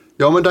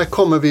 Ja, men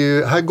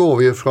här går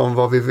vi ju från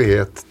vad vi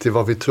vet till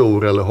vad vi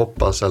tror eller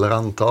hoppas eller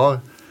antar.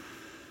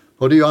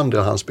 Och det är ju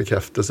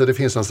andrahandsbekräftelse. Det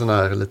finns en sån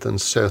här liten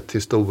söt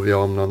historia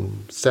om någon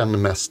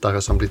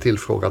zenmästare som blir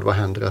tillfrågad vad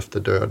händer efter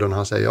döden.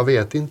 Han säger, jag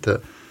vet inte.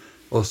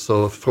 Och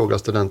så frågar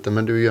studenten,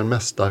 men du är ju en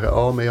mästare.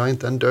 Ja, men jag är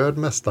inte en död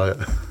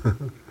mästare.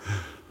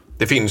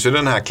 Det finns ju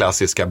den här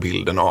klassiska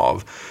bilden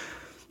av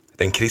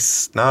den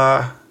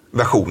kristna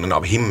versionen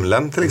av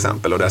himlen till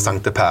exempel. Och där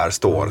Sankte Per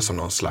står som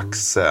någon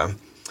slags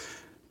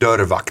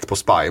dörrvakt på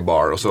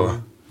Spybar och så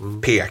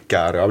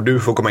pekar, ja, du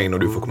får komma in och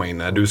du får komma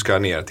in, du ska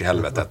ner till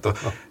helvetet. Och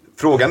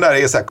frågan där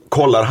är så här,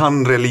 kollar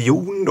han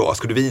religion då?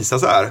 Ska du visa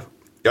så här,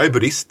 jag är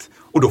buddhist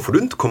och då får du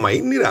inte komma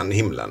in i den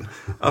himlen.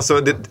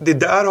 Alltså det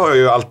där har jag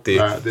ju alltid,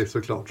 Nej, det är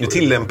såklart. Nu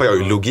tillämpar jag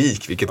ju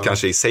logik, vilket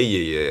kanske i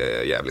sig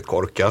är jävligt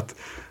korkat.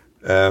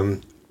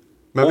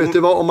 Men vet du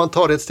vad, om man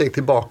tar det ett steg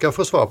tillbaka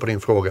för att svara på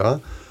din fråga.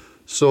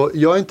 Så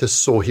jag är inte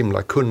så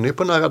himla kunnig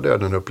på nära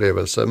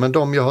döden-upplevelser, men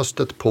de jag har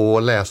stött på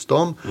och läst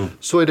om,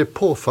 så är det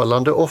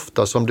påfallande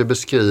ofta som det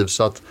beskrivs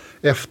att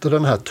efter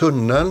den här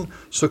tunneln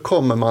så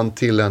kommer man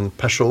till en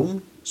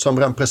person som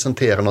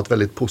representerar något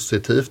väldigt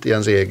positivt i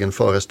ens egen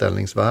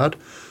föreställningsvärld,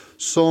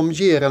 som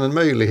ger en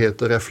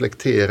möjlighet att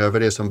reflektera över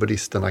det som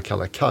buddhisterna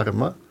kallar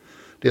karma.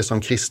 Det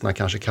som kristna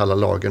kanske kallar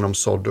lagen om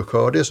sådd och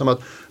skörd. Det är som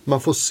att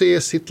man får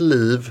se sitt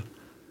liv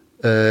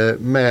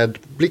med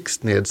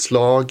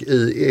blixtnedslag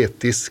i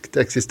etiskt,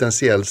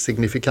 existentiellt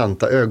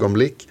signifikanta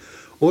ögonblick.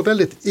 Och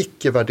väldigt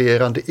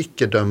icke-värderande,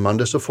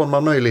 icke-dömande så får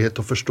man möjlighet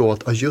att förstå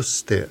att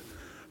just det,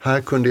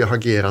 här kunde jag ha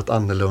agerat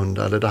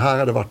annorlunda, eller det här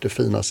hade varit det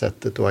fina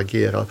sättet att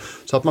agera.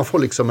 Så att man får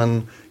liksom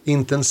en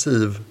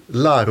intensiv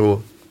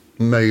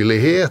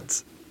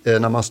läromöjlighet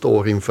när man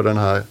står inför den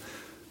här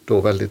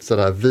då väldigt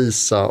sådär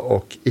visa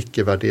och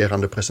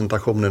icke-värderande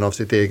presentationen av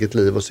sitt eget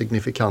liv och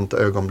signifikanta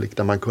ögonblick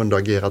där man kunde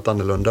ha agerat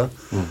annorlunda.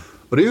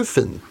 Och det är ju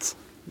fint.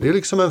 Det är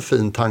liksom en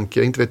fin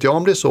tanke. Inte vet jag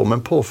om det är så,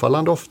 men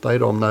påfallande ofta i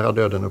de nära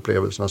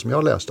döden-upplevelserna som jag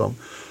har läst om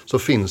så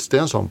finns det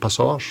en sån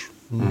passage.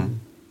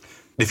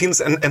 Det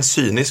finns en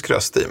cynisk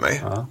röst i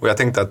mig och jag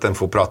tänkte att den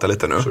får prata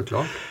lite nu.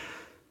 Såklart.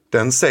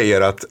 Den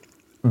säger att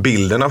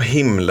bilden av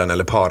himlen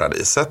eller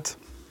paradiset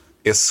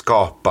är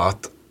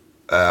skapat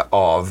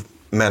av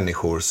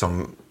människor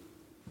som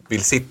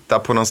vill sitta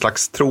på någon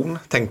slags tron.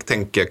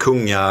 Tänk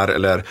kungar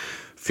eller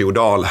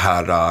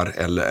feodalherrar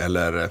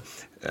eller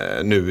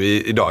nu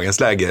i dagens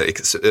läge,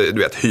 du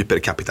vet,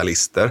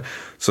 hyperkapitalister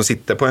som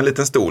sitter på en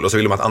liten stol och så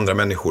vill de att andra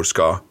människor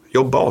ska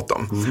jobba åt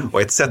dem.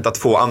 Och ett sätt att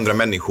få andra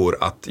människor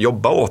att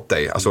jobba åt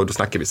dig, alltså då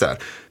snackar vi så här,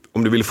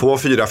 om du vill få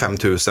 4-5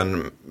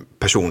 tusen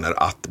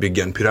personer att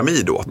bygga en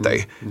pyramid åt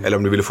dig, eller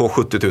om du vill få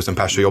 70 000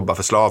 personer att jobba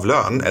för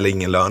slavlön eller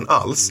ingen lön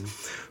alls,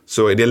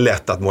 så är det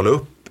lätt att måla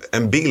upp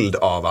en bild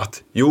av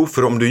att, jo,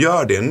 för om du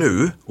gör det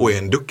nu och är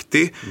en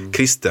duktig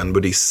kristen,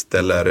 buddhist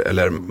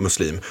eller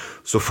muslim,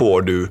 så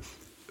får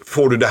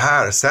du det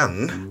här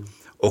sen.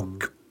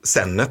 Och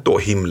senet då,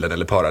 himlen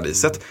eller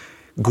paradiset,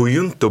 går ju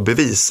inte att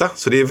bevisa.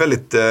 Så det är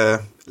väldigt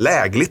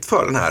lägligt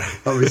för den här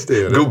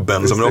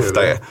gubben som det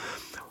ofta är.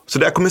 Så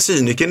där kommer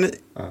cyniken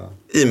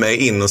i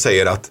mig in och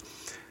säger att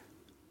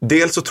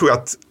dels så tror jag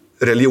att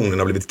religionen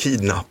har blivit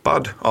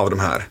kidnappad av de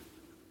här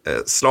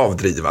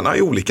slavdrivarna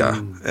i olika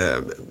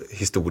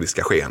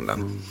historiska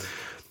skeenden.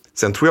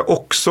 Sen tror jag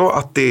också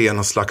att det är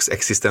någon slags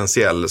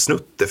existentiell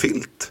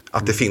snuttefilt.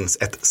 Att det finns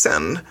ett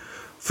sen.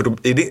 För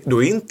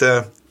då är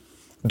inte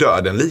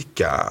döden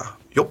lika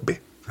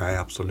jobbig? Nej,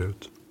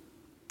 absolut.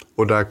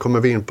 Och där kommer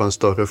vi in på en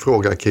större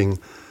fråga kring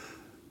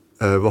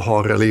vad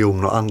har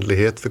religion och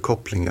andlighet för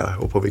kopplingar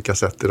och på vilka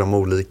sätt är de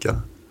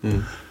olika.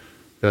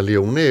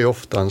 Religion är ju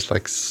ofta en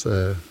slags,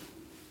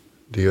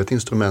 det är ju ett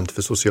instrument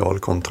för social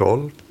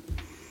kontroll.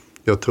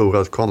 Jag tror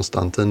att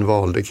Konstantin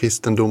valde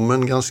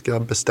kristendomen ganska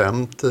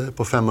bestämt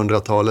på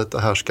 500-talet. Det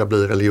här ska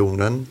bli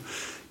religionen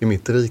i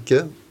mitt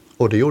rike.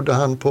 Och det gjorde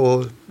han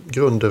på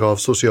grunder av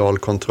social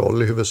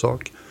kontroll i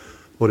huvudsak.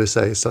 Och det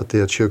sägs att i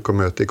ett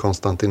kyrkomöte i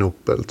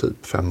Konstantinopel,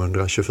 typ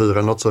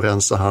 524 något, så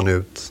rensar han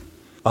ut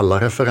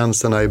alla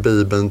referenserna i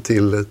Bibeln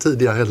till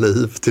tidigare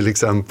liv till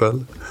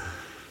exempel.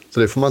 Så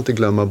det får man inte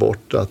glömma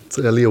bort, att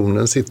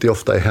religionen sitter ju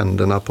ofta i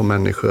händerna på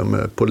människor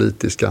med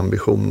politiska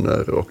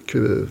ambitioner och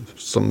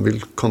som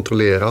vill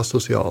kontrollera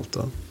socialt.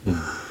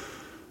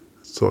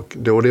 Så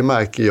det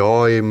märker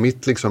jag i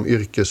mitt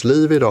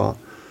yrkesliv idag,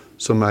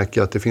 så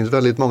märker jag att det finns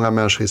väldigt många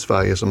människor i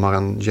Sverige som har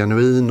en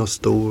genuin och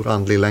stor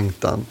andlig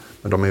längtan,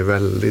 men de är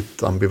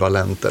väldigt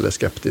ambivalenta eller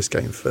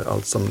skeptiska inför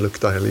allt som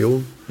luktar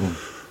religion.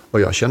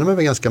 Och jag känner mig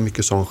väl ganska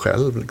mycket sån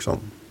själv.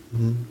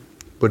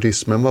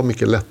 Buddhismen var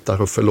mycket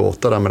lättare att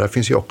förlåta där, men där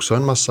finns ju också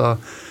en massa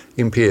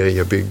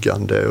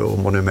imperiebyggande och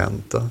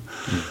monument.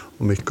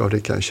 Och mycket av det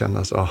kan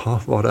kännas,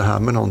 var det här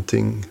med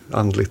någonting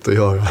andligt att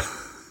göra?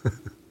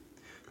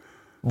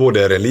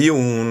 Både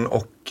religion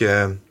och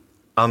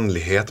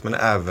andlighet, men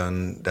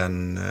även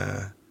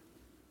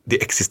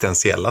det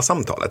existentiella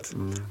samtalet.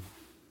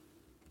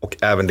 Och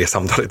även det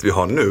samtalet vi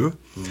har nu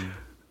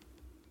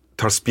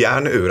tar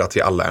spjärn ur att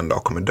vi alla en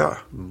dag kommer dö.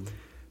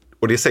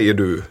 Och det säger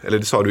du, eller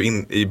det sa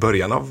du i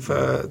början av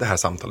det här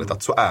samtalet,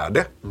 att så är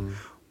det.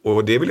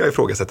 Och det vill jag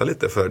ifrågasätta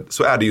lite, för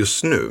så är det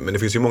just nu. Men det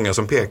finns ju många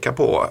som pekar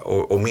på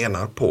och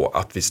menar på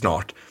att vi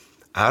snart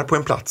är på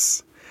en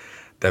plats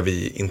där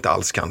vi inte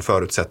alls kan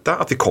förutsätta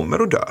att vi kommer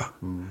att dö.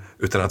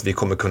 Utan att vi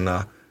kommer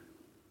kunna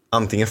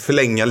antingen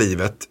förlänga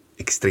livet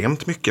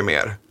extremt mycket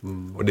mer.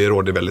 Och det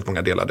råder väldigt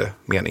många delade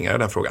meningar i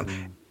den frågan.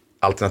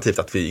 Alternativt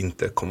att vi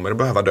inte kommer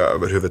behöva dö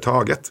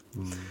överhuvudtaget.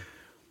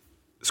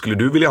 Skulle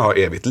du vilja ha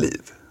evigt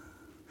liv?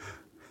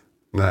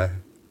 Nej.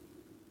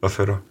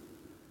 Varför då?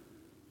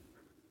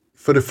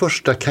 För det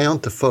första kan jag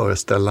inte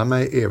föreställa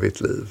mig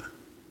evigt liv.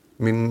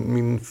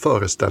 Min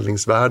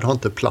föreställningsvärld har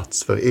inte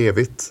plats för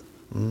evigt.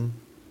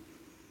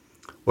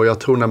 Och jag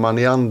tror när man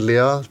i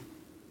andliga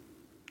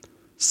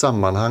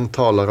sammanhang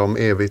talar om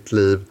evigt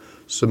liv,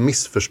 så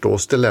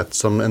missförstås det lätt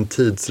som en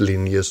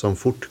tidslinje som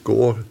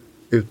fortgår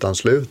utan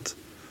slut.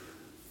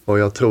 Och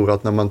jag tror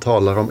att när man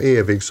talar om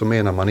evig så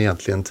menar man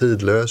egentligen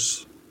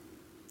tidlös.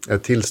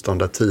 Ett tillstånd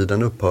där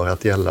tiden upphör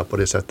att gälla på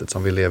det sättet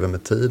som vi lever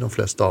med tid, de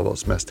flesta av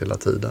oss mest hela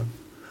tiden.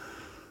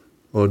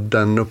 Och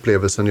den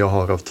upplevelsen jag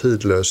har av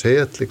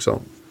tidlöshet,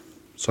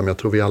 som jag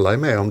tror vi alla är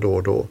med om då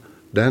och då,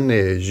 den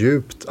är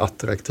djupt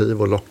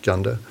attraktiv och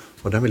lockande.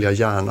 Och den vill jag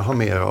gärna ha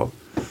mer av.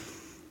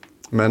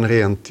 Men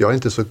jag är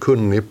inte så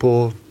kunnig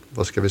på,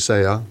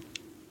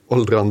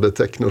 åldrande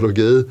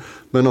teknologi.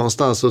 Men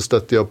någonstans så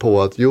stötte jag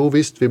på att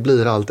visst, vi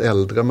blir allt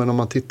äldre, men om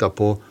man tittar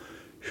på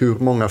hur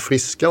många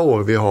friska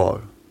år vi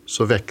har,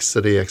 så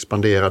växer det,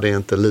 expanderar det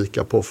inte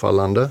lika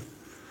påfallande.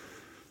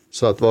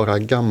 Så att vara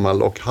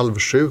gammal och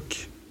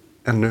halvsjuk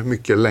ännu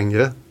mycket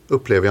längre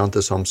upplever jag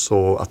inte som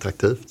så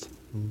attraktivt.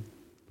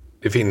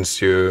 Det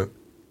finns ju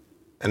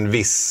en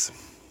viss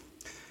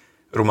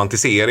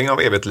romantisering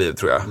av evigt liv,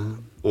 tror jag.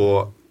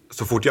 Och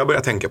så fort jag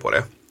börjar tänka på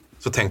det,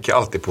 så tänker jag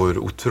alltid på hur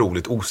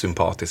otroligt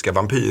osympatiska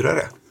vampyrer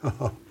är.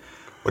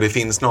 Och det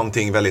finns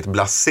någonting väldigt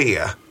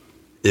blasé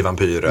i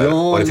vampyrer.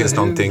 Och det finns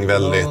någonting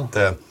väldigt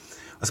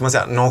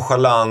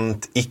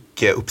nonchalant,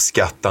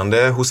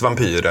 icke-uppskattande hos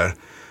vampyrer.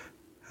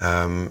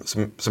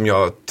 Som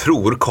jag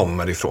tror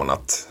kommer ifrån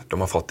att de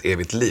har fått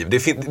evigt liv.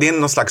 Det är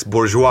någon slags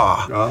bourgeois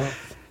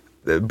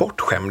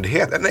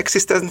bortskämdhet, en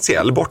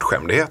existentiell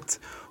bortskämdhet.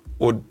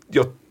 Och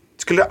jag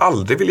skulle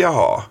aldrig vilja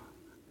ha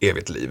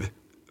evigt liv.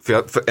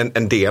 För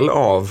en del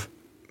av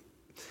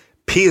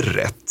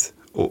pirret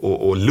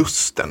och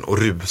lusten och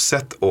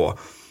ruset och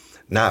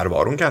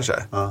närvaron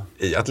kanske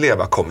i att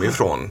leva kommer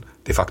ifrån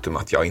det faktum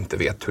att jag inte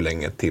vet hur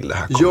länge till det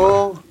här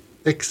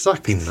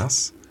kommer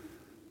finnas.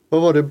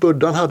 Vad var det?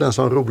 Buddhan hade en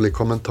sån rolig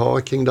kommentar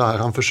kring det här.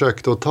 Han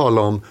försökte att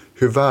tala om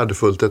hur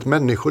värdefullt ett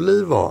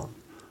människoliv var.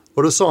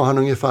 Och då sa han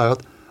ungefär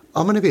att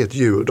men ni vet,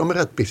 djur, de är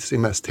rätt busy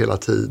mest hela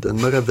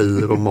tiden med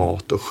revir och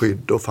mat och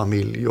skydd och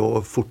familj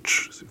och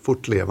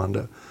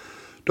fortlevande.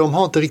 De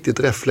har inte riktigt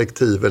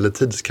reflektiv eller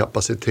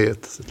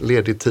tidskapacitet,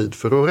 ledig tid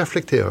för att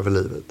reflektera över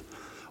livet.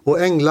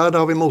 Och änglar, där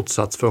har vi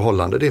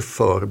motsatsförhållande. Det är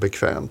för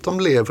bekvämt. De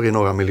lever i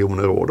några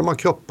miljoner år. De har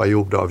kroppar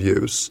gjorda av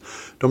ljus.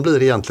 De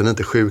blir egentligen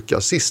inte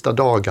sjuka. Sista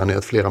dagarna i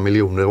ett flera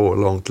miljoner år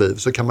långt liv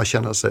så kan man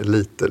känna sig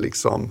lite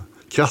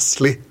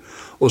krasslig.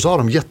 Och så har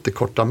de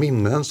jättekorta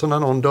minnen. Så när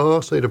någon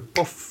dör så är det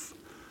poff.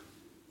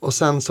 Och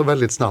sen så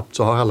väldigt snabbt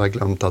så har alla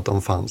glömt att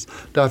de fanns.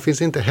 Där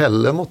finns inte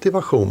heller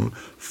motivation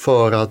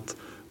för att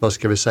vad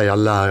ska vi säga,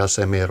 lära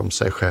sig mer om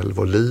sig själv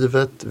och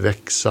livet,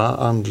 växa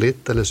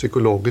andligt eller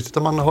psykologiskt,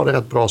 utan man har det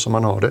rätt bra som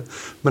man har det.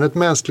 Men ett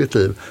mänskligt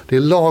liv, det är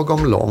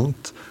lagom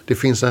långt, det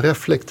finns en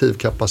reflektiv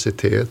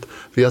kapacitet,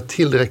 vi har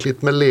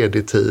tillräckligt med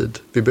ledig tid,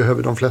 vi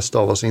behöver de flesta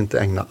av oss inte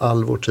ägna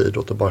all vår tid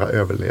åt att bara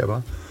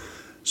överleva.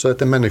 Så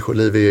ett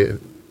människoliv är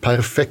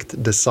perfekt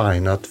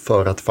designat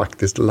för att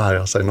faktiskt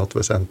lära sig något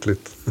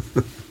väsentligt.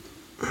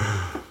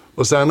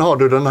 Och sen har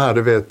du den här,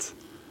 du vet,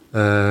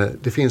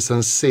 det finns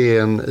en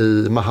scen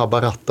i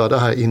Mahabharata, det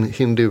här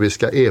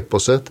hinduiska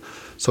eposet,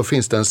 så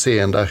finns det en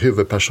scen där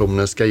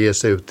huvudpersonen ska ge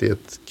sig ut i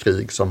ett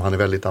krig som han är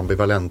väldigt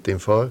ambivalent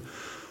inför.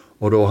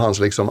 Och då hans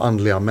liksom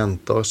andliga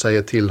mentor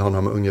säger till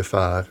honom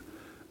ungefär: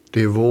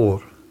 det är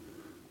vår,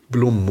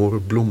 blommor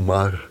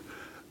blommar,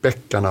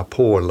 bäckarna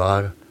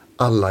pålar,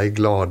 alla är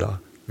glada,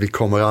 vi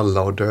kommer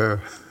alla att dö.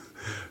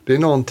 Det är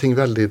någonting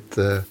väldigt,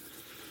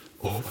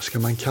 vad ska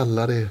man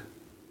kalla det?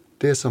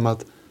 Det är som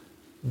att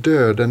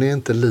döden är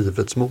inte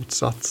livets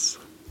motsats.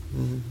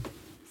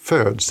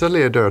 Födsel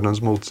är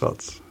dödens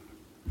motsats.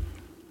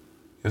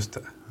 Just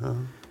det. Ja.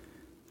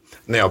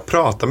 När jag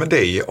pratar med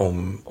dig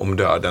om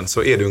döden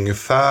så är det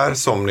ungefär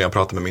som när jag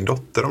pratar med min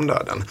dotter om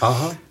döden.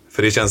 Aha.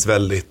 För det känns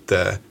väldigt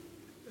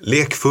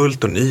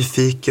lekfullt och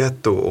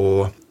nyfiket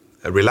och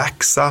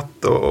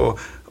relaxat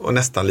och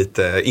nästan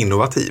lite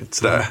innovativt.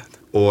 Sådär.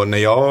 Och när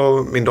jag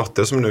och min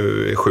dotter som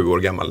nu är 7 år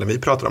gammal, när vi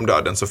pratar om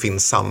döden så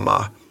finns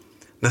samma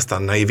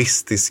nästan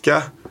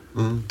naivistiska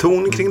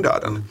ton kring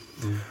döden.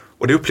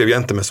 Och det upplever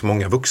jag inte med så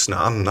många vuxna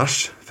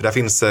annars. För där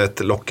finns ett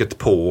locket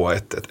på,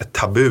 ett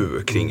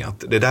tabu kring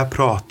att det där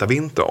pratar vi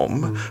inte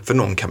om. För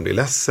någon kan bli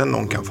ledsen,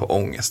 någon kan få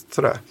ångest.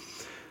 Sådär.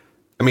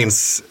 Jag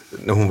minns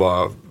när hon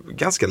var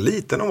ganska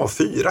liten, hon var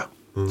 4.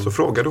 Så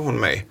frågade hon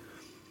mig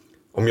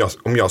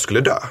om jag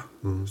skulle dö.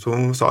 Så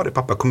hon sa det: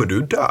 pappa, kommer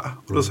du dö?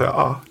 Och då sa jag: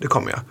 ja, det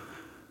kommer jag.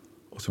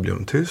 Och så blev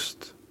hon tyst.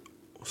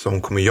 Och så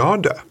hon: kommer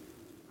jag dö?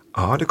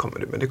 Ja, det kommer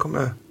du, men det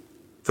kommer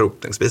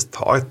förhoppningsvis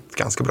ta ett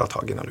ganska bra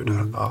tag innan du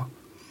dör. Ja.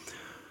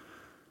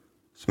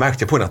 Så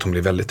märkte jag på henne att hon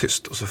blev väldigt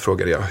tyst. Och så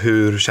frågade jag: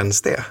 hur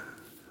känns det?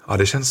 Ja,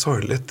 det känns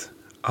sorgligt.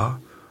 Ja.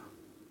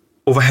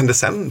 Och vad hände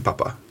sen,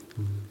 pappa?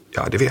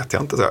 Ja, det vet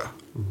jag inte, så.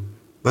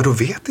 Men då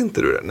vet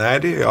inte du det?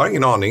 Nej, jag har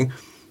ingen aning.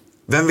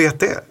 Vem vet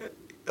det?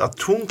 Jag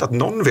tror inte att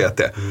någon vet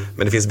det.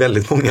 Men det finns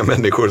väldigt många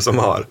människor som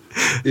har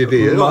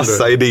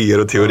massa idéer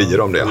och teorier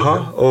om det.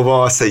 Jaha, och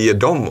vad säger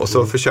de? Och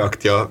så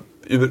försökte jag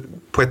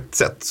på ett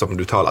sätt som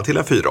du talar till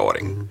en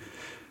 4-åring.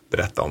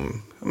 Berätta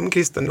om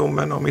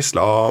kristendomen, om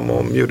islam,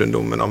 om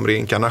judendomen, om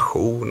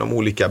reinkarnation, om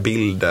olika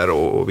bilder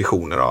och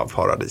visioner av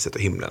paradiset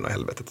och himlen och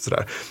helvetet och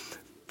sådär.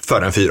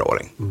 För en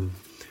 4-åring.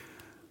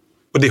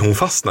 Och det hon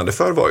fastnade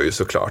för var ju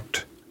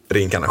såklart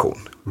reinkarnation.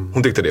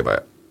 Hon tyckte det var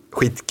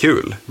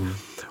skitkul.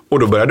 Och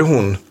då började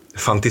hon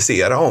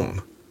fantisera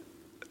om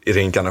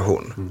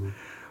reinkarnation.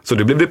 Så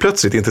det blev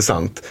plötsligt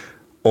intressant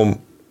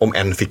om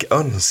en fick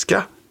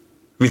önska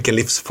vilken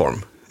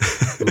livsform.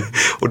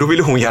 Och då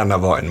ville hon gärna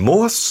vara en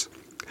mås.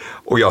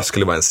 Och jag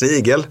skulle vara en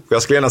snigel. Och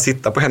jag skulle gärna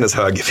sitta på hennes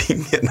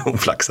högervinge när hon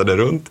flaxade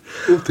runt.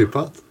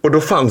 Otippat. Och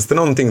då fanns det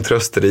någonting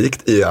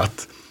trösterikt i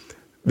att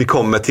vi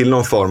kommer till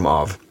någon form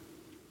av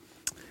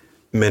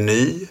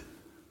meny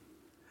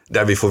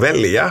där vi får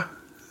välja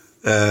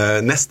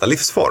nästa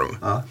livsform.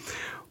 Ja.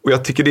 Och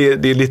jag tycker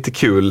det är lite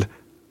kul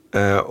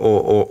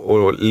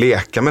att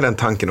leka med den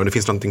tanken. Och det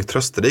finns någonting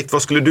trösterikt.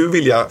 Vad skulle du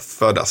vilja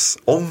födas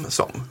om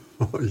som?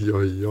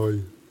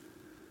 Oj.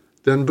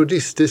 Den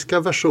buddhistiska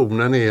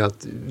versionen är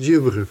att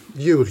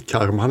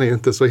djurkarm, är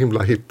inte så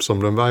himla hipp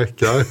som den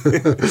verkar.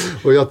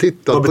 Och jag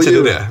tittat Vad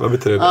betyder det? Vad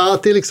betyder det?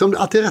 Att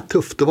det är rätt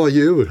tufft att vara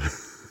djur.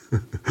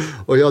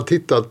 Och jag har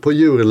tittat på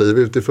djurliv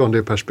utifrån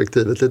det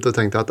perspektivet lite och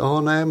tänkt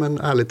att nej, men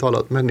ärligt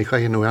talat, människa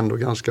är nog ändå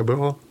ganska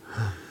bra.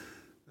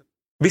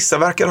 Vissa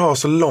verkar ha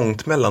så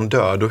långt mellan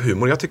död och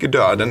humor. Jag tycker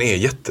döden är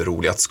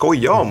jätterolig att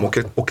skoja om.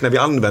 Och när vi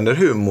använder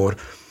humor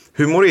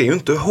är ju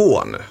inte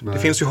hån. Nej.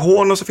 Det finns ju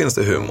hån och så finns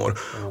det humor.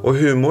 Och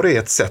humor är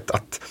ett sätt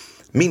att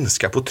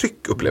minska på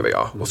tryck, upplever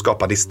jag. Och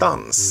skapa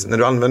distans. När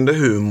du använder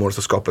humor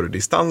så skapar du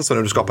distans. Och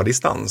när du skapar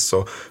distans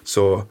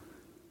så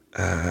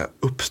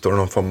uppstår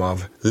någon form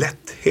av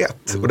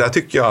lätthet. Och där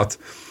tycker jag att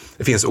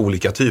det finns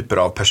olika typer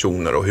av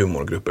personer och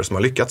humorgrupper som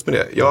har lyckats med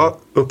det. Jag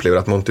upplever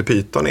att Monty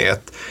Python är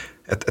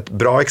ett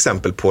bra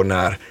exempel på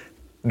när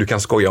du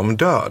kan skoja om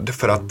död.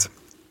 För att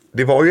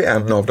det var ju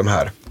en av de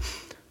här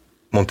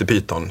Monty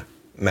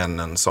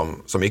Python-männen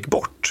som gick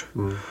bort.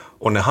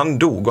 Och när han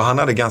dog, och han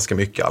hade ganska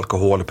mycket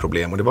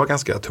alkoholproblem och det var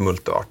ganska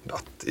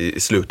tumultartat i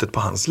slutet på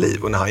hans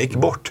liv. Och när han gick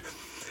bort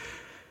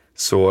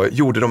så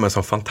gjorde de en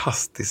sån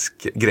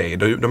fantastisk grej.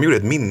 De gjorde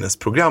ett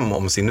minnesprogram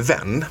om sin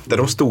vän där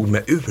de stod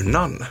med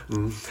urnan.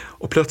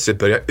 Och plötsligt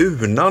började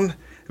urnan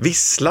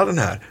vissla den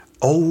här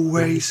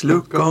Always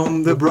look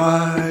on the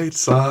bright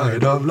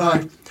side of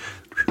life.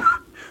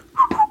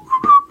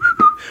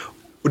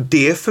 Och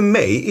det för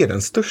mig är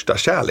den största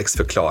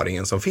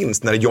kärleksförklaringen som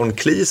finns. När John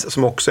Cleese,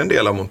 som också är en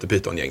del av Monty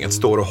Python-gänget,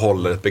 står och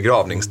håller ett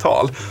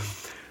begravningstal,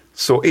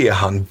 så är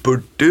han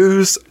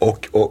burdus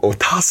och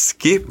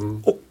taskig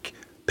och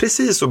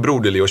precis så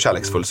broderlig och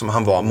kärleksfull som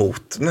han var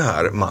mot den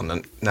här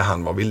mannen när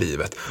han var vid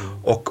livet.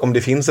 Och om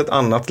det finns ett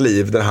annat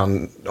liv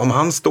där om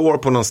han står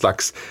på någon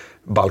slags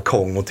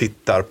balkong och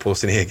tittar på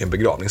sin egen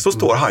begravning, så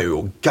står han ju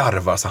och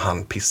garvar så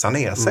han pissar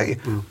ner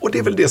sig. Och det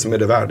är väl det som är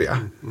det värdiga,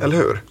 eller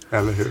hur?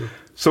 Eller hur?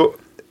 Så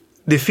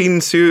det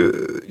finns ju,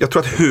 jag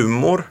tror att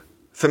humor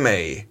för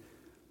mig,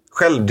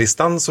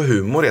 självdistans och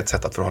humor är ett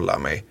sätt att förhålla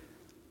mig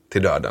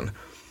till döden.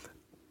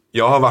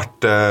 Jag har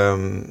varit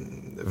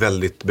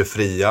väldigt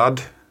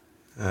befriad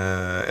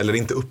eller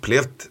inte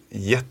upplevt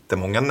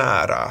jättemånga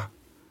nära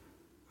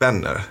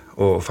vänner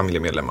och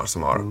familjemedlemmar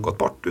som har gått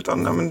bort,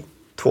 utan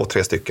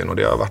 2-3 stycken, och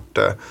det har varit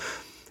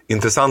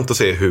intressant att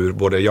se hur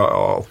både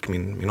jag och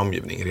min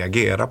omgivning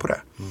reagerar på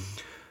det.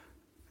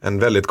 En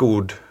väldigt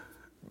god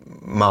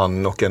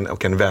man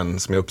och en vän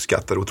som jag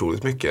uppskattar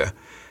otroligt mycket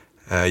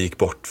gick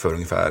bort för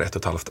ungefär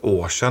 1,5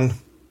 år sedan.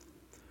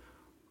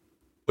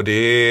 Och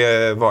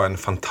det var en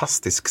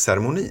fantastisk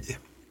ceremoni.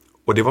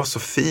 Och det var så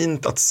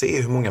fint att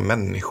se hur många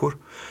människor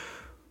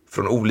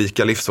från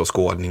olika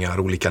livsåskådningar,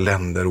 olika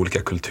länder,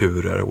 olika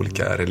kulturer,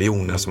 olika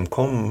religioner som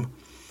kom.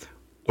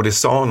 Och det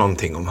sa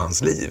någonting om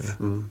hans liv,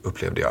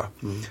 upplevde jag.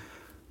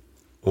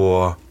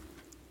 Och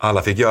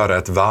alla fick göra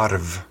ett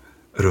varv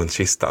runt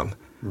kistan.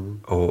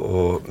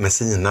 Och med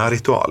sina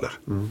ritualer.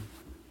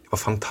 Det var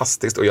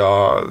fantastiskt. Och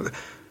jag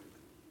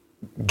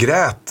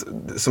grät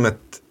som ett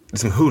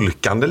liksom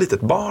hulkande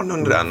litet barn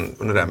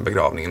under den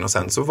begravningen. Och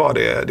sen så var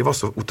det var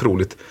så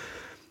otroligt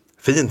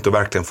fint att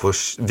verkligen få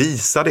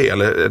visa det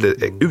eller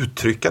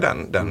uttrycka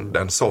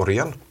den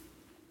sorgen.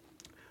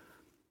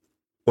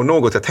 Och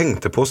något jag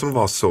tänkte på som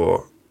var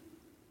så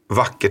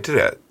vackert i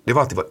det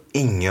var att det var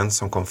ingen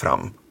som kom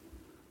fram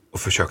och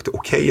försökte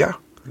okeja.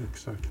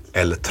 Exakt.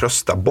 Eller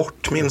trösta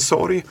bort min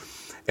sorg,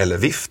 eller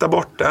vifta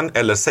bort den,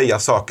 eller säga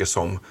saker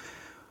som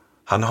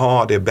han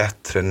har det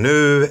bättre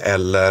nu,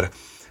 eller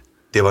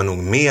det var nog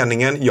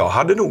meningen. Jag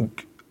hade nog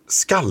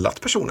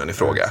skallat personen i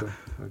fråga.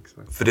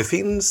 Exakt. För det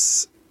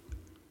finns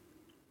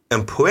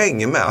en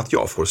poäng med att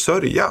jag får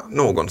sörja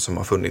någon som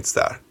har funnits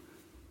där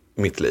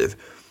i mitt liv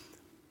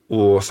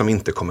och som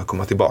inte kommer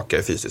komma tillbaka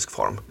i fysisk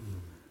form.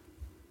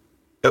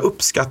 Jag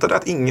uppskattade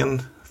att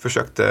ingen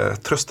försökte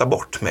trösta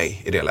bort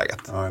mig i det läget.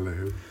 Ja, eller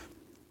hur?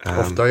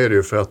 Ofta är det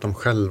ju för att de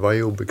själva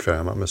är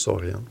obekväma med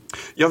sorgen.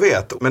 Jag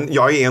vet, men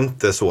jag är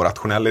inte så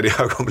rationell i det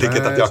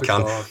ögonblicket. Nej,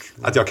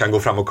 att jag kan gå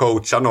fram och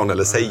coacha någon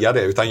eller säga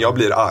det, utan jag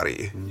blir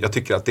arg. Jag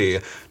tycker att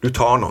du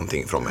tar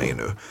någonting från mig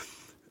nu.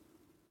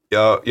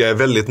 Jag är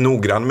väldigt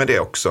noggrann med det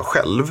också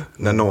själv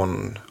när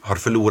någon har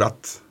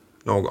förlorat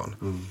någon.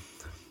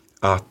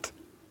 Att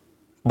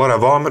bara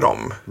vara med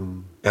dem.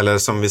 Eller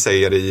som vi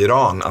säger i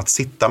Iran, att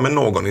sitta med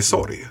någon i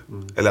sorg.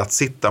 Eller att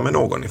sitta med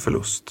någon i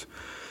förlust.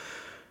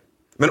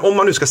 Men om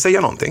man nu ska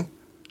säga någonting,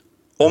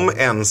 om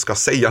en ska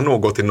säga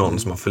något till någon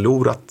som har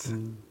förlorat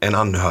en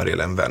anhörig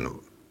eller en vän,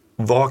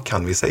 vad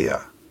kan vi säga?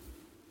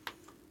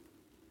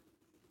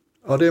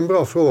 Ja, det är en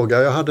bra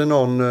fråga. Jag hade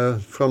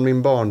någon från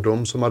min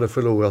barndom som hade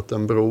förlorat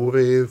en bror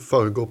i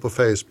förrgår på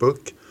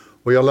Facebook.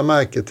 Och jag lade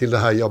märke till det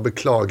här, jag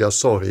beklagar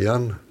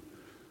sorgen.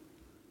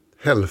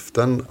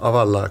 Hälften av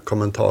alla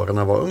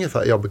kommentarerna var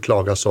ungefär, jag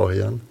beklagar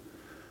sorgen.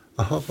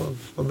 Aha,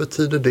 vad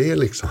betyder det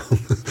liksom?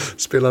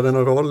 Spelar det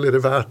någon roll? Är det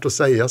värt att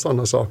säga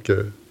sådana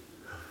saker?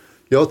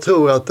 Jag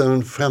tror att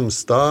den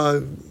främsta,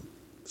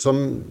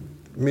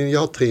 jag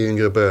har 3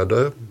 yngre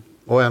bröder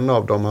och en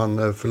av dem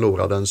han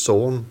förlorade en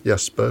son,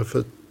 Jesper,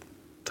 för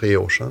 3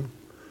 år sedan.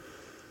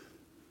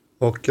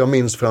 Och jag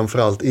minns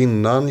framförallt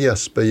innan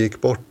Jesper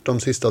gick bort de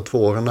sista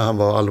 2 åren när han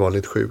var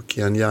allvarligt sjuk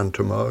i en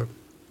hjärntumör.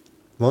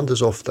 Det var inte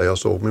så ofta jag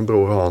såg min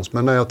bror Hans,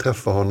 men när jag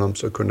träffade honom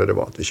så kunde det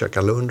vara att vi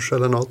käkade lunch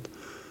eller något.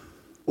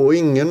 Och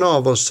ingen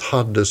av oss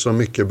hade så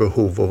mycket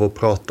behov av att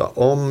prata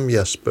om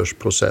Jespers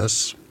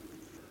process.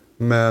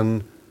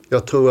 Men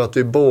jag tror att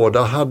vi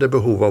båda hade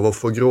behov av att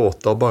få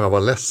gråta och bara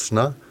vara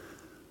ledsna.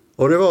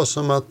 Och det var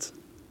som att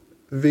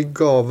vi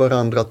gav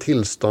varandra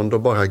tillstånd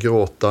att bara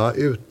gråta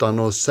utan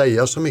att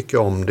säga så mycket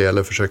om det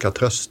eller försöka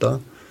trösta.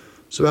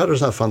 Så vi hade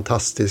sådana här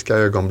fantastiska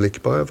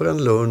ögonblick bara över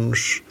en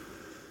lunch.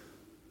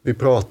 Vi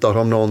pratar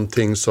om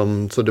någonting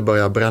så det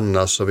börjar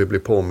brännas och vi blir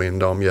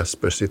påminda om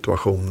Jespers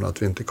situation.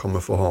 Att vi inte kommer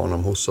få ha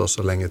honom hos oss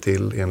så länge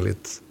till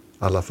enligt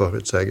alla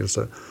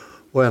förutsägelser.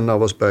 Och en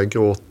av oss börjar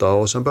gråta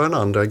och sen börjar den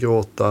andra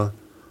gråta.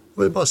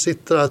 Och vi bara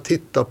sitter där och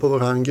tittar på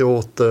varandra,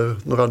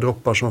 gråter. Några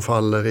droppar som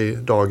faller i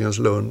dagens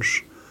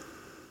lunch.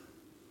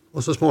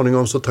 Och så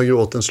småningom så tar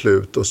gråten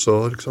slut och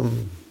så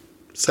liksom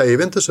säger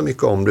vi inte så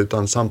mycket om det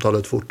utan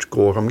samtalet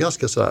fortgår om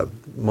ganska så här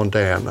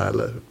mondäna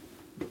eller...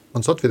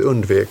 Man sa att vi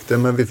undvek det,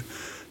 men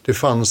det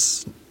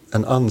fanns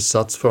en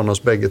ansats från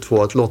oss bägge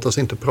två att låta oss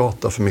inte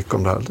prata för mycket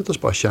om det här. Låt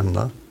oss bara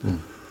känna.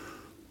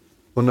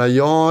 Och när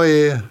jag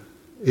är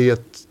i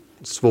ett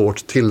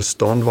svårt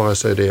tillstånd, vare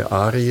sig det är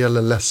arg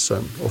eller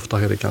ledsen,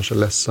 ofta är det kanske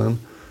ledsen,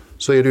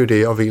 så är det ju det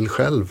jag vill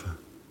själv.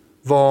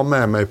 Var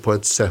med mig på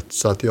ett sätt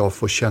så att jag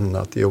får känna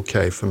att det är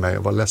okej för mig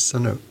att vara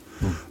ledsen nu.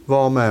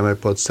 Var med mig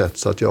på ett sätt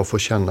så att jag får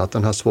känna att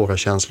den här svåra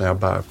känslan jag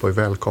bär på är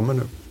välkommen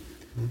nu.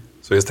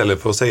 Så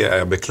istället för att säga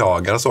jag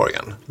beklagar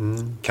sorgen,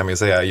 kan vi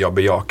säga jag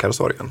bejakar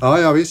sorgen?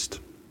 Ja, visst.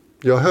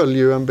 Jag höll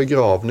ju en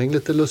begravning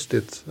lite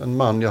lustigt. En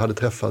man jag hade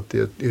träffat i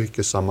ett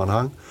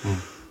yrkessammanhang.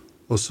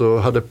 Och så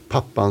hade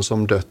pappan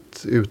som dött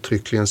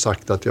uttryckligen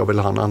sagt att jag vill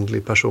ha en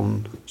andlig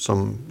person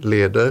som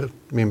leder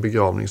min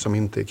begravning som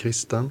inte är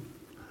kristen.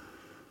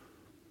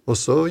 Och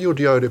så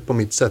gjorde jag det på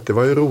mitt sätt. Det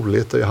var ju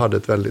roligt och jag hade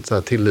ett väldigt så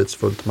här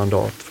tillitsfullt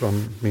mandat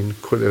från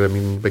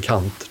min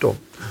bekant då.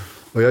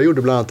 Och jag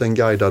gjorde bland annat en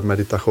guidad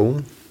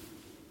meditation.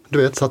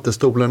 Du vet, satte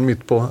stolen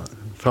mitt på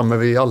framme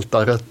vid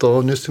altaret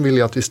och nu vill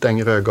jag att vi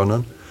stänger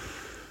ögonen.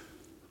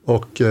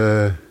 Och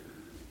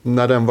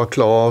när den var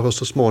klar och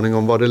så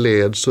småningom var det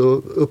led så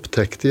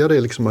upptäckte jag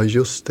det liksom,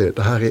 just det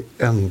här är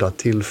enda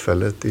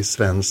tillfället i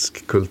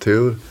svensk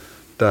kultur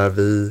där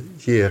vi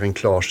ger en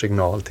klar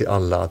signal till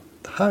alla att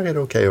här är det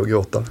okej att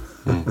gråta.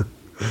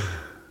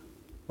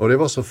 Och det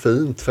var så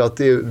fint för att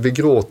vi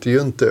gråter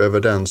ju inte över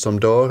den som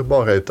dör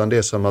bara, utan det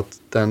är som att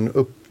den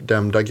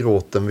uppdämda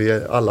gråten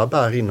vi alla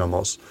bär inom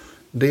oss,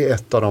 det är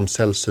ett av de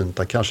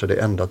sällsynta, kanske det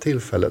enda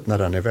tillfället när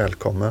den är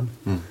välkommen.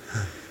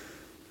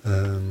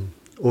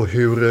 Och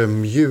hur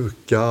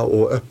mjuka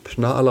och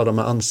öppna alla de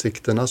här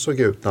ansiktena såg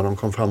ut när de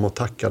kom fram och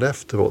tackade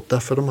efteråt,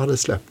 därför de hade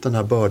släppt den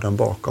här bördan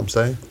bakom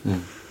sig.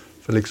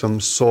 För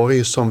liksom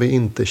sorg som vi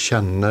inte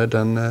känner,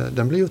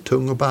 den blir ju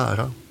tung att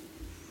bära.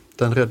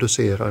 Den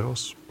reducerar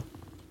oss.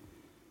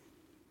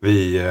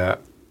 Vi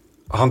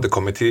har inte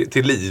kommit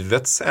till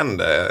livets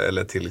ände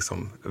eller till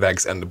liksom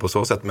vägs ände på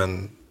så sätt,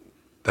 men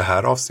det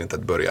här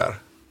avsnittet börjar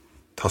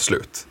ta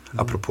slut.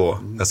 Apropå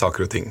när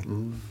saker och ting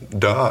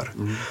dör.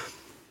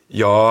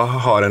 Jag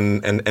har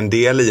en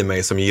del i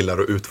mig som gillar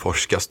att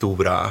utforska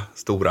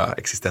stora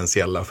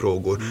existentiella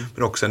frågor,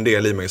 men också en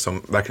del i mig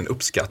som verkligen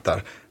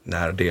uppskattar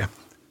när det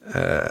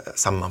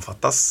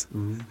sammanfattas.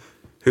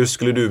 Hur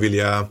skulle du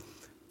vilja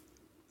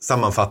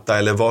sammanfatta,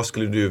 eller vad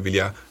skulle du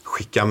vilja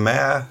skicka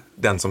med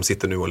den som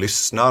sitter nu och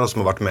lyssnar och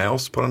som har varit med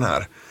oss på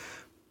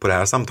det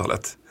här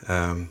samtalet,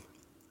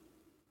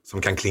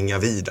 som kan klinga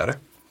vidare?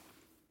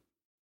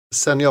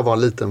 Sen jag var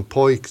en liten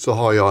pojk så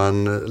har jag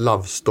en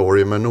love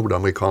story med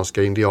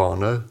nordamerikanska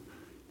indianer.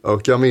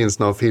 Och jag minns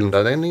någon film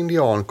där en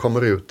indian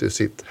kommer ut ur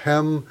sitt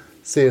hem,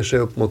 ser sig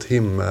upp mot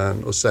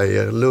himlen och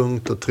säger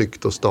lugnt och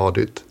tryggt och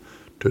stadigt: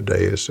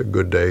 "Today is a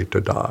good day to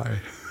die."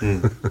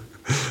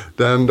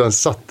 Den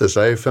satte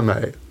sig för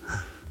mig.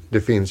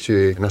 Det finns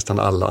ju i nästan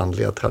alla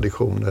andliga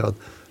traditioner att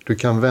du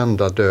kan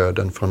vända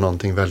döden från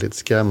någonting väldigt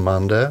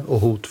skrämmande och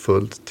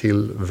hotfullt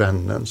till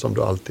vännen som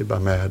du alltid bär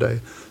med dig.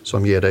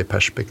 Som ger dig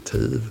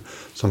perspektiv,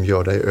 som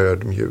gör dig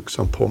ödmjuk,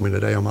 som påminner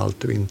dig om allt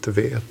du inte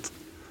vet.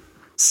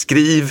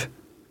 Skriv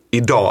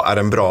 "Idag är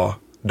en bra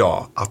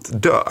dag att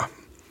dö"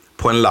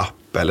 på en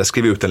lapp, eller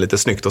skriv ut den lite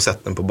snyggt och sätt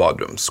den på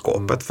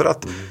badrumsskåpet för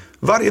att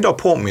varje dag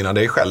påminna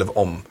dig själv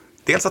om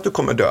dels att du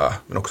kommer dö,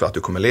 men också att du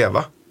kommer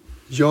leva.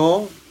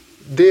 Ja,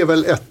 det är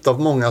väl ett av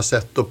många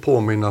sätt att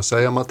påminna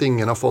sig om att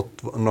ingen har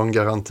fått någon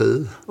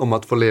garanti om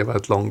att få leva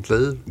ett långt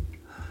liv.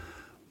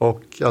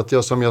 Och att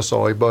jag, som jag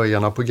sa i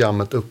början av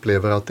programmet,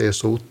 upplever att det är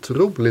så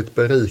otroligt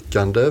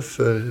berikande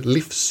för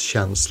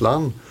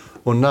livskänslan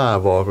och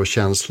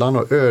närvarokänslan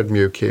och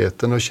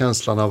ödmjukheten och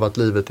känslan av att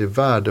livet är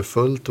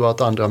värdefullt och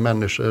att andra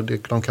människor,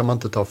 de kan man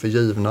inte ta för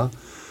givna.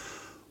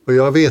 Och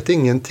jag vet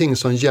ingenting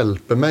som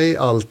hjälper mig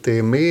allt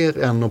det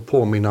mer än att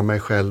påminna mig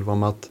själv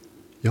om att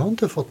jag har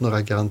inte fått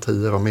några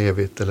garantier om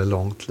evigt eller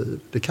långt liv.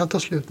 Det kan ta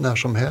slut när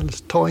som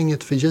helst. Ta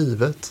inget för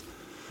givet.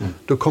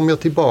 Då kommer jag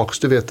tillbaks,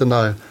 du vet, den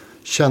där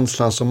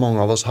känslan som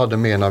många av oss hade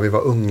med när vi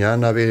var unga,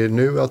 när vi är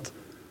nu,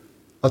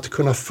 att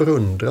kunna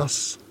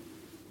förundras.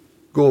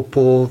 Gå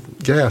på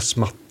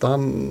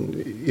gräsmattan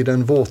i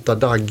den våta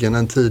daggen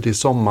en tidig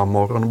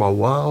sommarmorgon och bara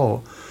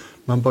wow.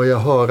 Man börjar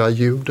höra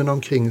ljuden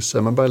omkring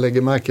sig. Man börjar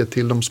lägga märke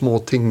till de små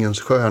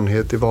tingens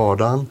skönhet i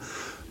vardagen.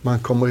 Man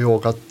kommer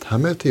ihåg att här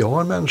möter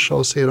jag en människa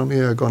och ser dem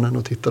i ögonen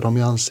och tittar dem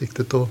i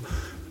ansiktet och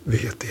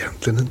vet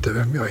egentligen inte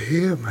vem jag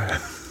är med.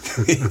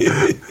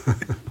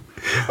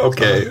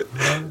 Okej.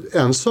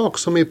 En sak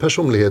som är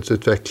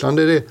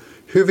personlighetsutvecklande är det,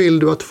 hur vill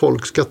du att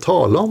folk ska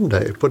tala om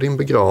dig på din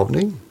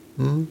begravning?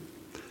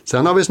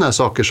 Sen har vi såna här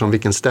saker som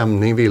vilken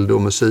stämning vill du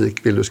och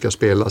musik vill du ska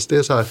spelas. Det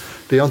är så här,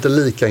 det är jag inte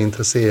lika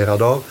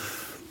intresserad av.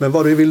 Men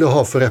vad vill du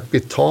ha för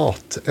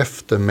epitat,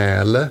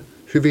 eftermäle?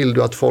 Hur vill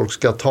du att folk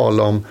ska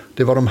tala om,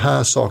 det var de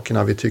här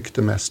sakerna vi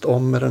tyckte mest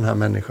om med den här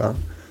människan.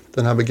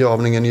 Den här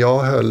begravningen jag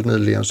höll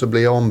nyligen så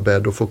blev jag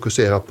ombedd att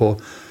fokusera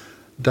på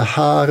de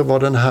här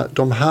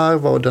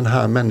var den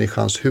här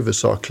människans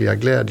huvudsakliga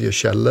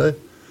glädjekällor.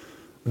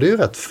 Och det är ju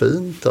rätt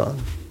fint. Då.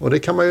 Och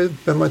det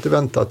behöver man inte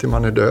vänta till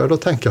man är död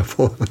och tänka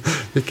på.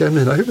 Vilka är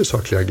mina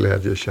huvudsakliga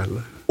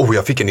glädjekällor?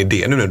 Jag fick en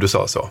idé nu när du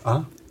sa så.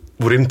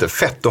 Vore det inte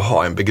fett att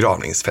ha en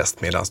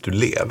begravningsfest medan du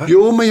lever?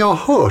 Jo, men jag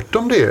har hört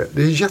om det.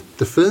 Det är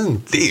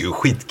jättefint. Det är ju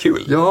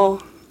skitkul. Ja,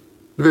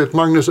 du vet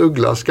Magnus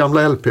Ugglas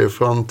gamla LP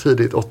från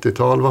tidigt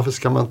 80-tal. Varför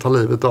ska man ta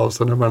livet av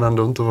sig när man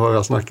ändå inte får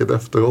höra snacket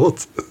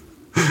efteråt?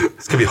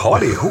 Ska vi ha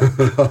det ihop?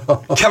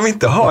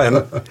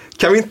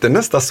 Kan vi inte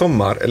nästa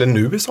sommar, eller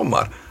nu i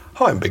sommar,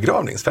 ha en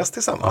begravningsfest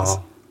tillsammans?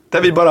 Ja.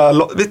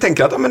 Där vi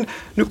tänker att men,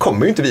 nu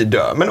kommer ju inte vi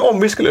dö. Men om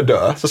vi skulle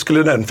dö så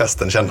skulle den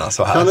festen kännas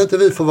så här. Kan inte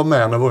vi få vara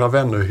med när våra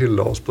vänner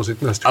hyllar oss på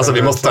sitt mest? Alltså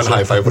vi måste ta en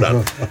high five på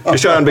den. Vi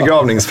kör en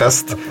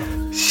begravningsfest.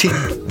 Shit,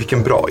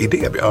 vilken bra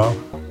idé, Björn. Ja.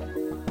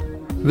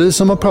 Vi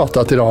som har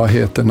pratat idag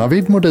heter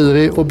Navid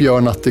Modiri och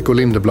Björn Attiko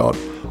Lindeblad.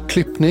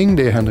 Klippning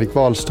det är Henrik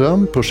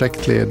Wahlström,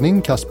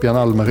 projektledning Caspian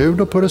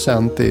Almerud och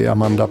producent är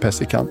Amanda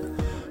Pessikan.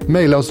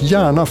 Maila oss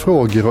gärna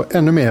frågor och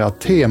ännu mera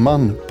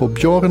teman på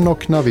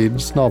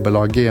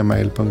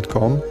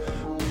björnochnavid@gmail.com.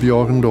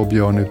 Björn då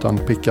Björn utan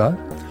prickar.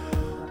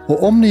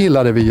 Och om ni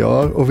gillar det vi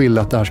gör och vill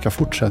att det här ska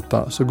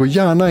fortsätta så gå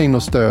gärna in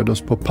och stöd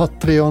oss på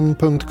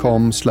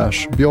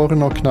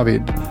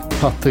patreon.com/björnochnavid.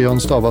 Patreon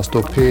stavas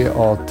då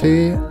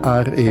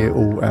Patreon.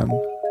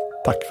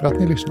 Tack för att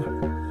ni lyssnar.